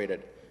and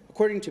operated.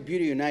 According to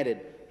Beauty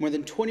United, more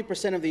than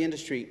 20% of the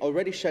industry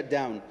already shut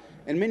down,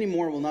 and many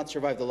more will not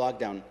survive the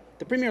lockdown.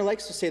 The Premier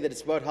likes to say that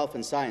it's about health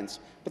and science,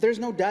 but there's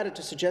no data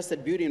to suggest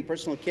that beauty and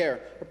personal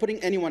care are putting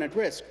anyone at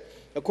risk.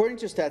 According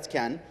to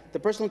StatsCan, the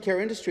personal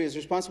care industry is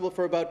responsible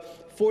for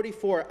about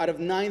 44 out of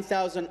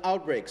 9,000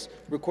 outbreaks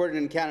recorded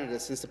in Canada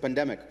since the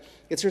pandemic.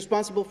 It's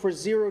responsible for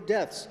 0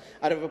 deaths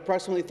out of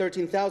approximately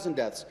 13,000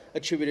 deaths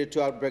attributed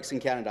to outbreaks in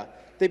Canada.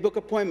 They book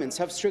appointments,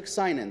 have strict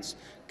sign-ins,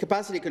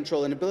 capacity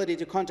control, and ability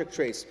to contact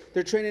trace.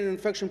 They're trained in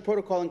infection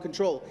protocol and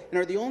control, and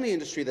are the only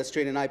industry that's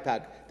trained in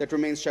IPAC that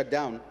remains shut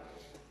down.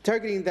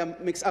 Targeting them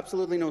makes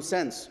absolutely no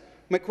sense.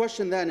 My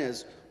question then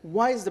is,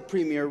 why is the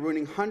Premier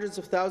ruining hundreds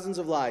of thousands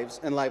of lives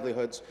and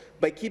livelihoods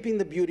by keeping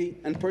the beauty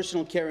and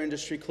personal care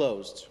industry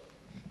closed?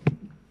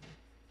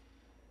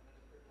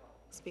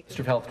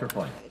 Mr. Health to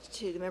reply.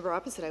 To the member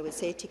opposite, I would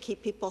say to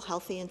keep people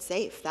healthy and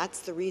safe.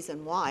 That's the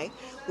reason why.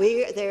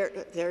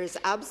 There is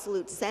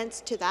absolute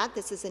sense to that.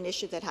 This is an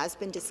issue that has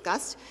been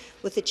discussed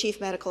with the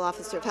Chief Medical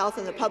Officer of Health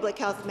and the Public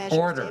Health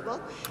Measures Table.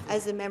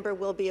 As the member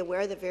will be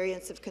aware, the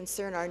variants of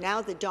concern are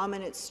now the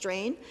dominant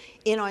strain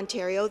in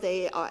Ontario.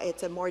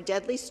 It's a more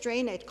deadly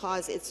strain.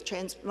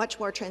 It's much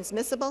more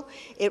transmissible.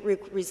 It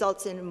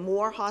results in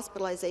more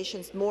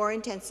hospitalizations, more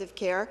intensive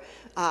care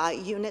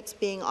units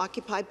being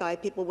occupied by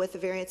people with the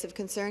variants of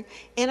concern,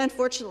 and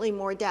unfortunately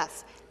more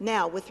deaths.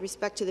 Now, with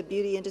respect to the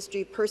beauty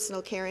industry,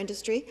 personal care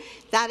industry,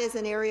 that is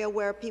an area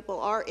where people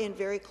are in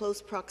very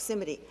close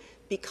proximity.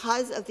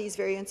 Because of these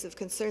variants of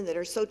concern that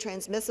are so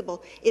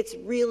transmissible, it's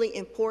really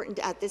important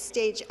at this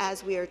stage,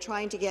 as we are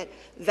trying to get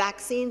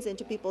vaccines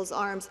into people's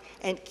arms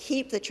and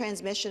keep the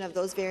transmission of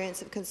those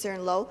variants of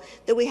concern low,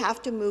 that we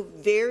have to move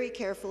very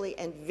carefully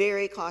and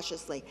very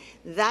cautiously.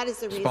 That is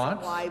the reason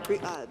why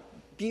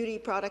beauty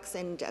products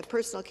and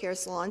personal care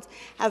salons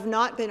have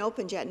not been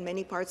opened yet in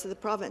many parts of the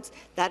province.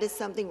 That is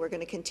something we're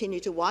going to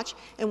continue to watch,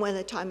 and when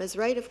the time is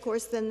right, of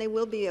course, then they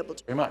will be able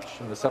to. Very much.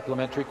 And the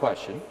supplementary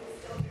question.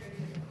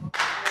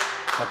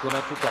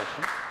 Supplementary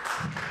question.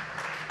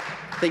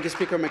 Thank you,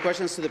 Speaker. My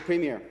question is to the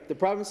Premier. The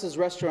province's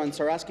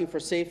restaurants are asking for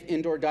safe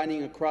indoor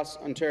dining across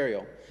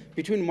Ontario.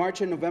 Between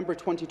March and November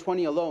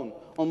 2020 alone,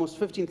 almost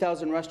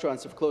 15,000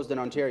 restaurants have closed in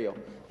Ontario.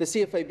 The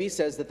CFIB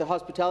says that the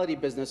hospitality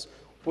business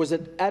was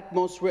at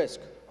most risk,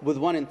 with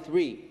 1 in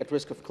 3 at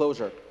risk of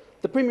closure.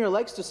 The Premier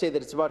likes to say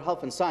that it's about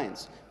health and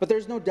science, but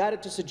there's no data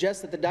to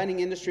suggest that the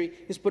dining industry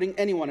is putting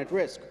anyone at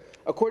risk.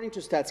 According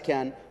to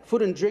StatsCan,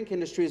 food and drink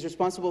industry is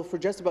responsible for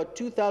just about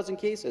 2,000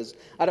 cases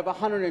out of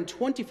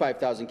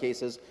 125,000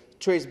 cases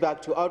traced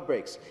back to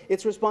outbreaks.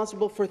 It's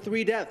responsible for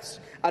 3 deaths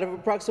out of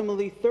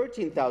approximately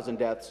 13,000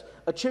 deaths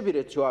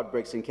attributed to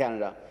outbreaks in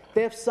Canada.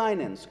 They have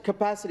sign-ins,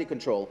 capacity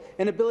control,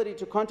 and ability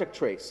to contact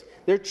trace.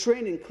 They're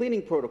trained in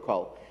cleaning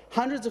protocol.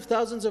 Hundreds of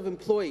thousands of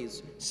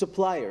employees,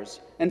 suppliers,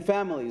 and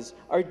families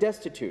are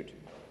destitute.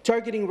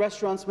 Targeting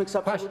restaurants makes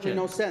absolutely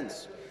no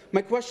sense.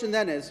 My question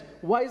then is,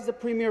 why is the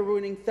Premier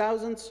ruining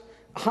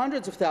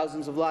hundreds of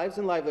thousands of lives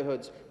and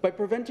livelihoods by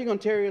preventing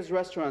Ontario's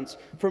restaurants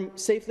from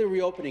safely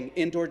reopening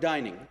indoor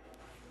dining?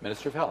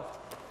 Minister of Health.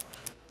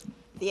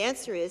 The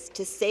answer is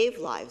to save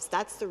lives.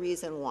 That's the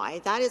reason why.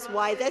 That is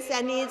why this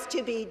needs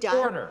to be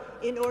done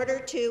in order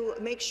to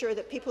make sure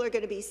that people are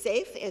going to be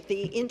safe.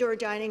 The indoor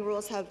dining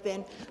rules have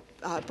been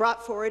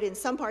brought forward in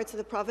some parts of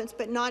the province,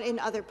 but not in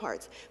other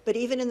parts. But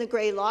even in the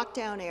grey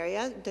lockdown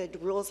area, the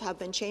rules have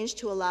been changed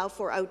to allow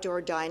for outdoor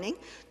dining.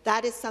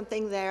 That is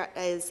something that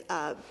is,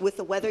 with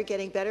the weather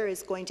getting better,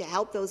 is going to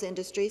help those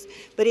industries.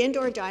 But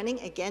indoor dining,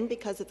 again,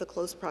 because of the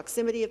close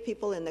proximity of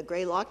people in the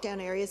grey lockdown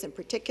areas in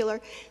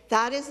particular,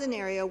 that is an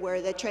area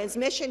where the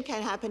transmission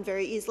can happen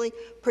very easily,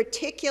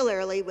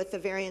 particularly with the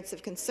variants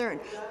of concern.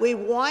 We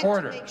want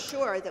to make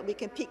sure that we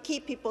can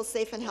keep people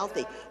safe and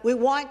healthy. We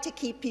want to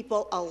keep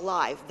people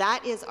alive.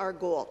 That is our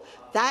goal.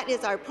 That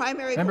is our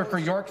primary goal. Member for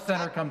York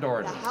Centre, come to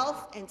order. The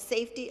health and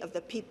safety of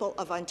the people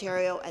of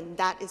Ontario, and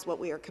that is what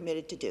we are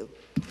committed to do.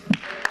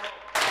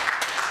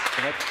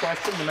 The next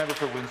question, the member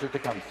for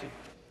Windsor-Tecumseh.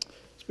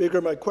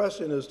 Speaker, my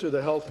question is to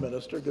the Health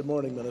Minister. Good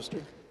morning,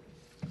 Minister.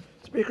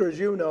 Speaker, as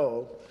you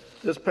know,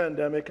 this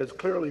pandemic has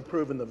clearly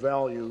proven the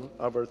value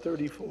of our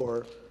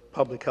 34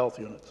 public health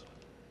units.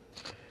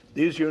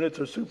 These units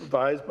are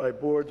supervised by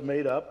boards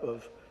made up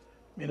of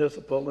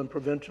municipal and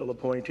provincial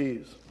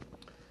appointees.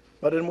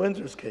 But in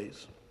Windsor's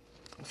case,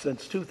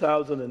 since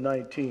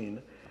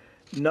 2019,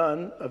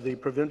 none of the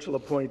provincial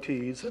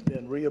appointees have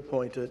been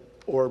reappointed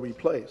or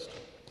replaced.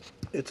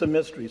 It's a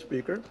mystery,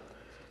 Speaker.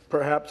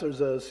 Perhaps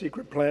there's a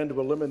secret plan to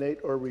eliminate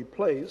or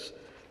replace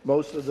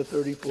most of the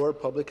 34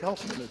 public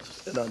health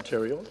units in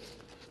Ontario.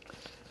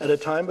 At a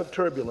time of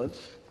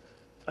turbulence,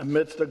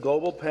 amidst a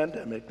global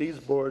pandemic, these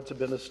boards have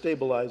been a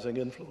stabilizing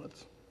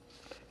influence,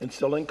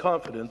 instilling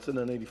confidence in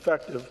an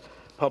effective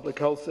public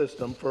health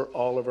system for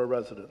all of our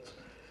residents.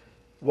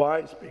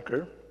 Why,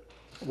 Speaker?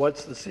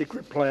 What's the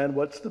secret plan?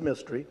 What's the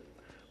mystery?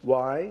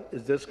 Why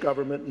is this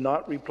government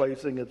not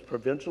replacing its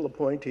provincial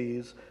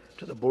appointees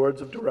to the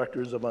boards of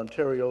directors of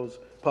Ontario's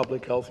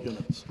public health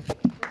units?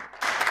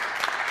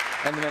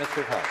 And the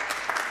Minister of Health.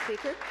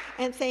 Speaker,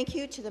 and thank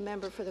you to the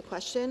member for the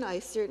question. I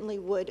certainly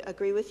would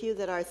agree with you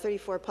that our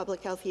 34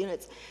 public health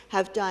units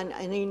have done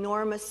an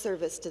enormous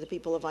service to the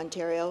people of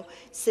Ontario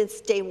since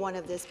day one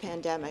of this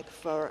pandemic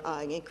for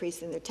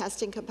increasing their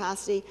testing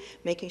capacity,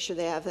 making sure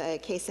they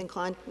have case and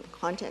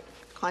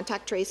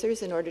contact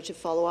tracers in order to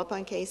follow up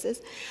on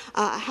cases.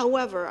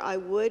 However, I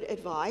would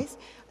advise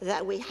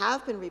that we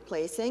have been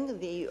replacing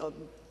the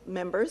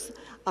members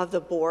of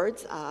the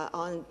boards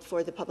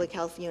for the public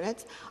health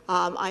units.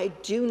 I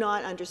do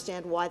not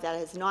understand why that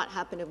has not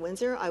happened in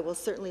Windsor. I will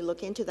certainly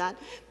look into that,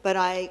 but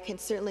I can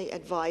certainly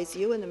advise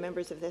you and the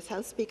members of this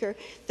House, Speaker,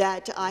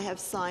 that I have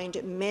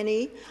signed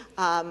many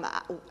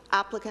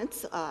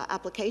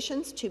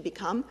applications to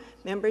become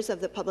members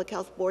of the public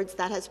health boards.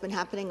 That has been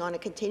happening on a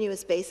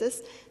continuous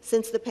basis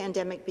since the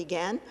pandemic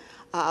began.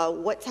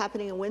 What's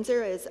happening in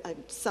Windsor is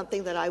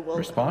something that I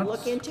will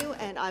look into,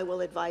 and I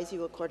will advise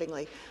you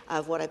accordingly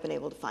of what I've been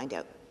able to find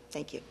out.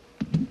 Thank you.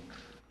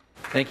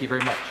 Thank you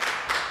very much.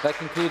 That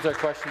concludes our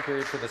question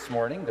period for this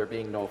morning. There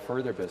being no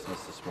further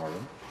business this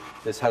morning,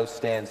 this House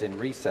stands in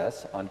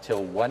recess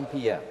until 1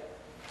 p.m.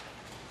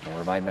 I'll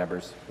remind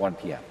members, 1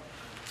 p.m.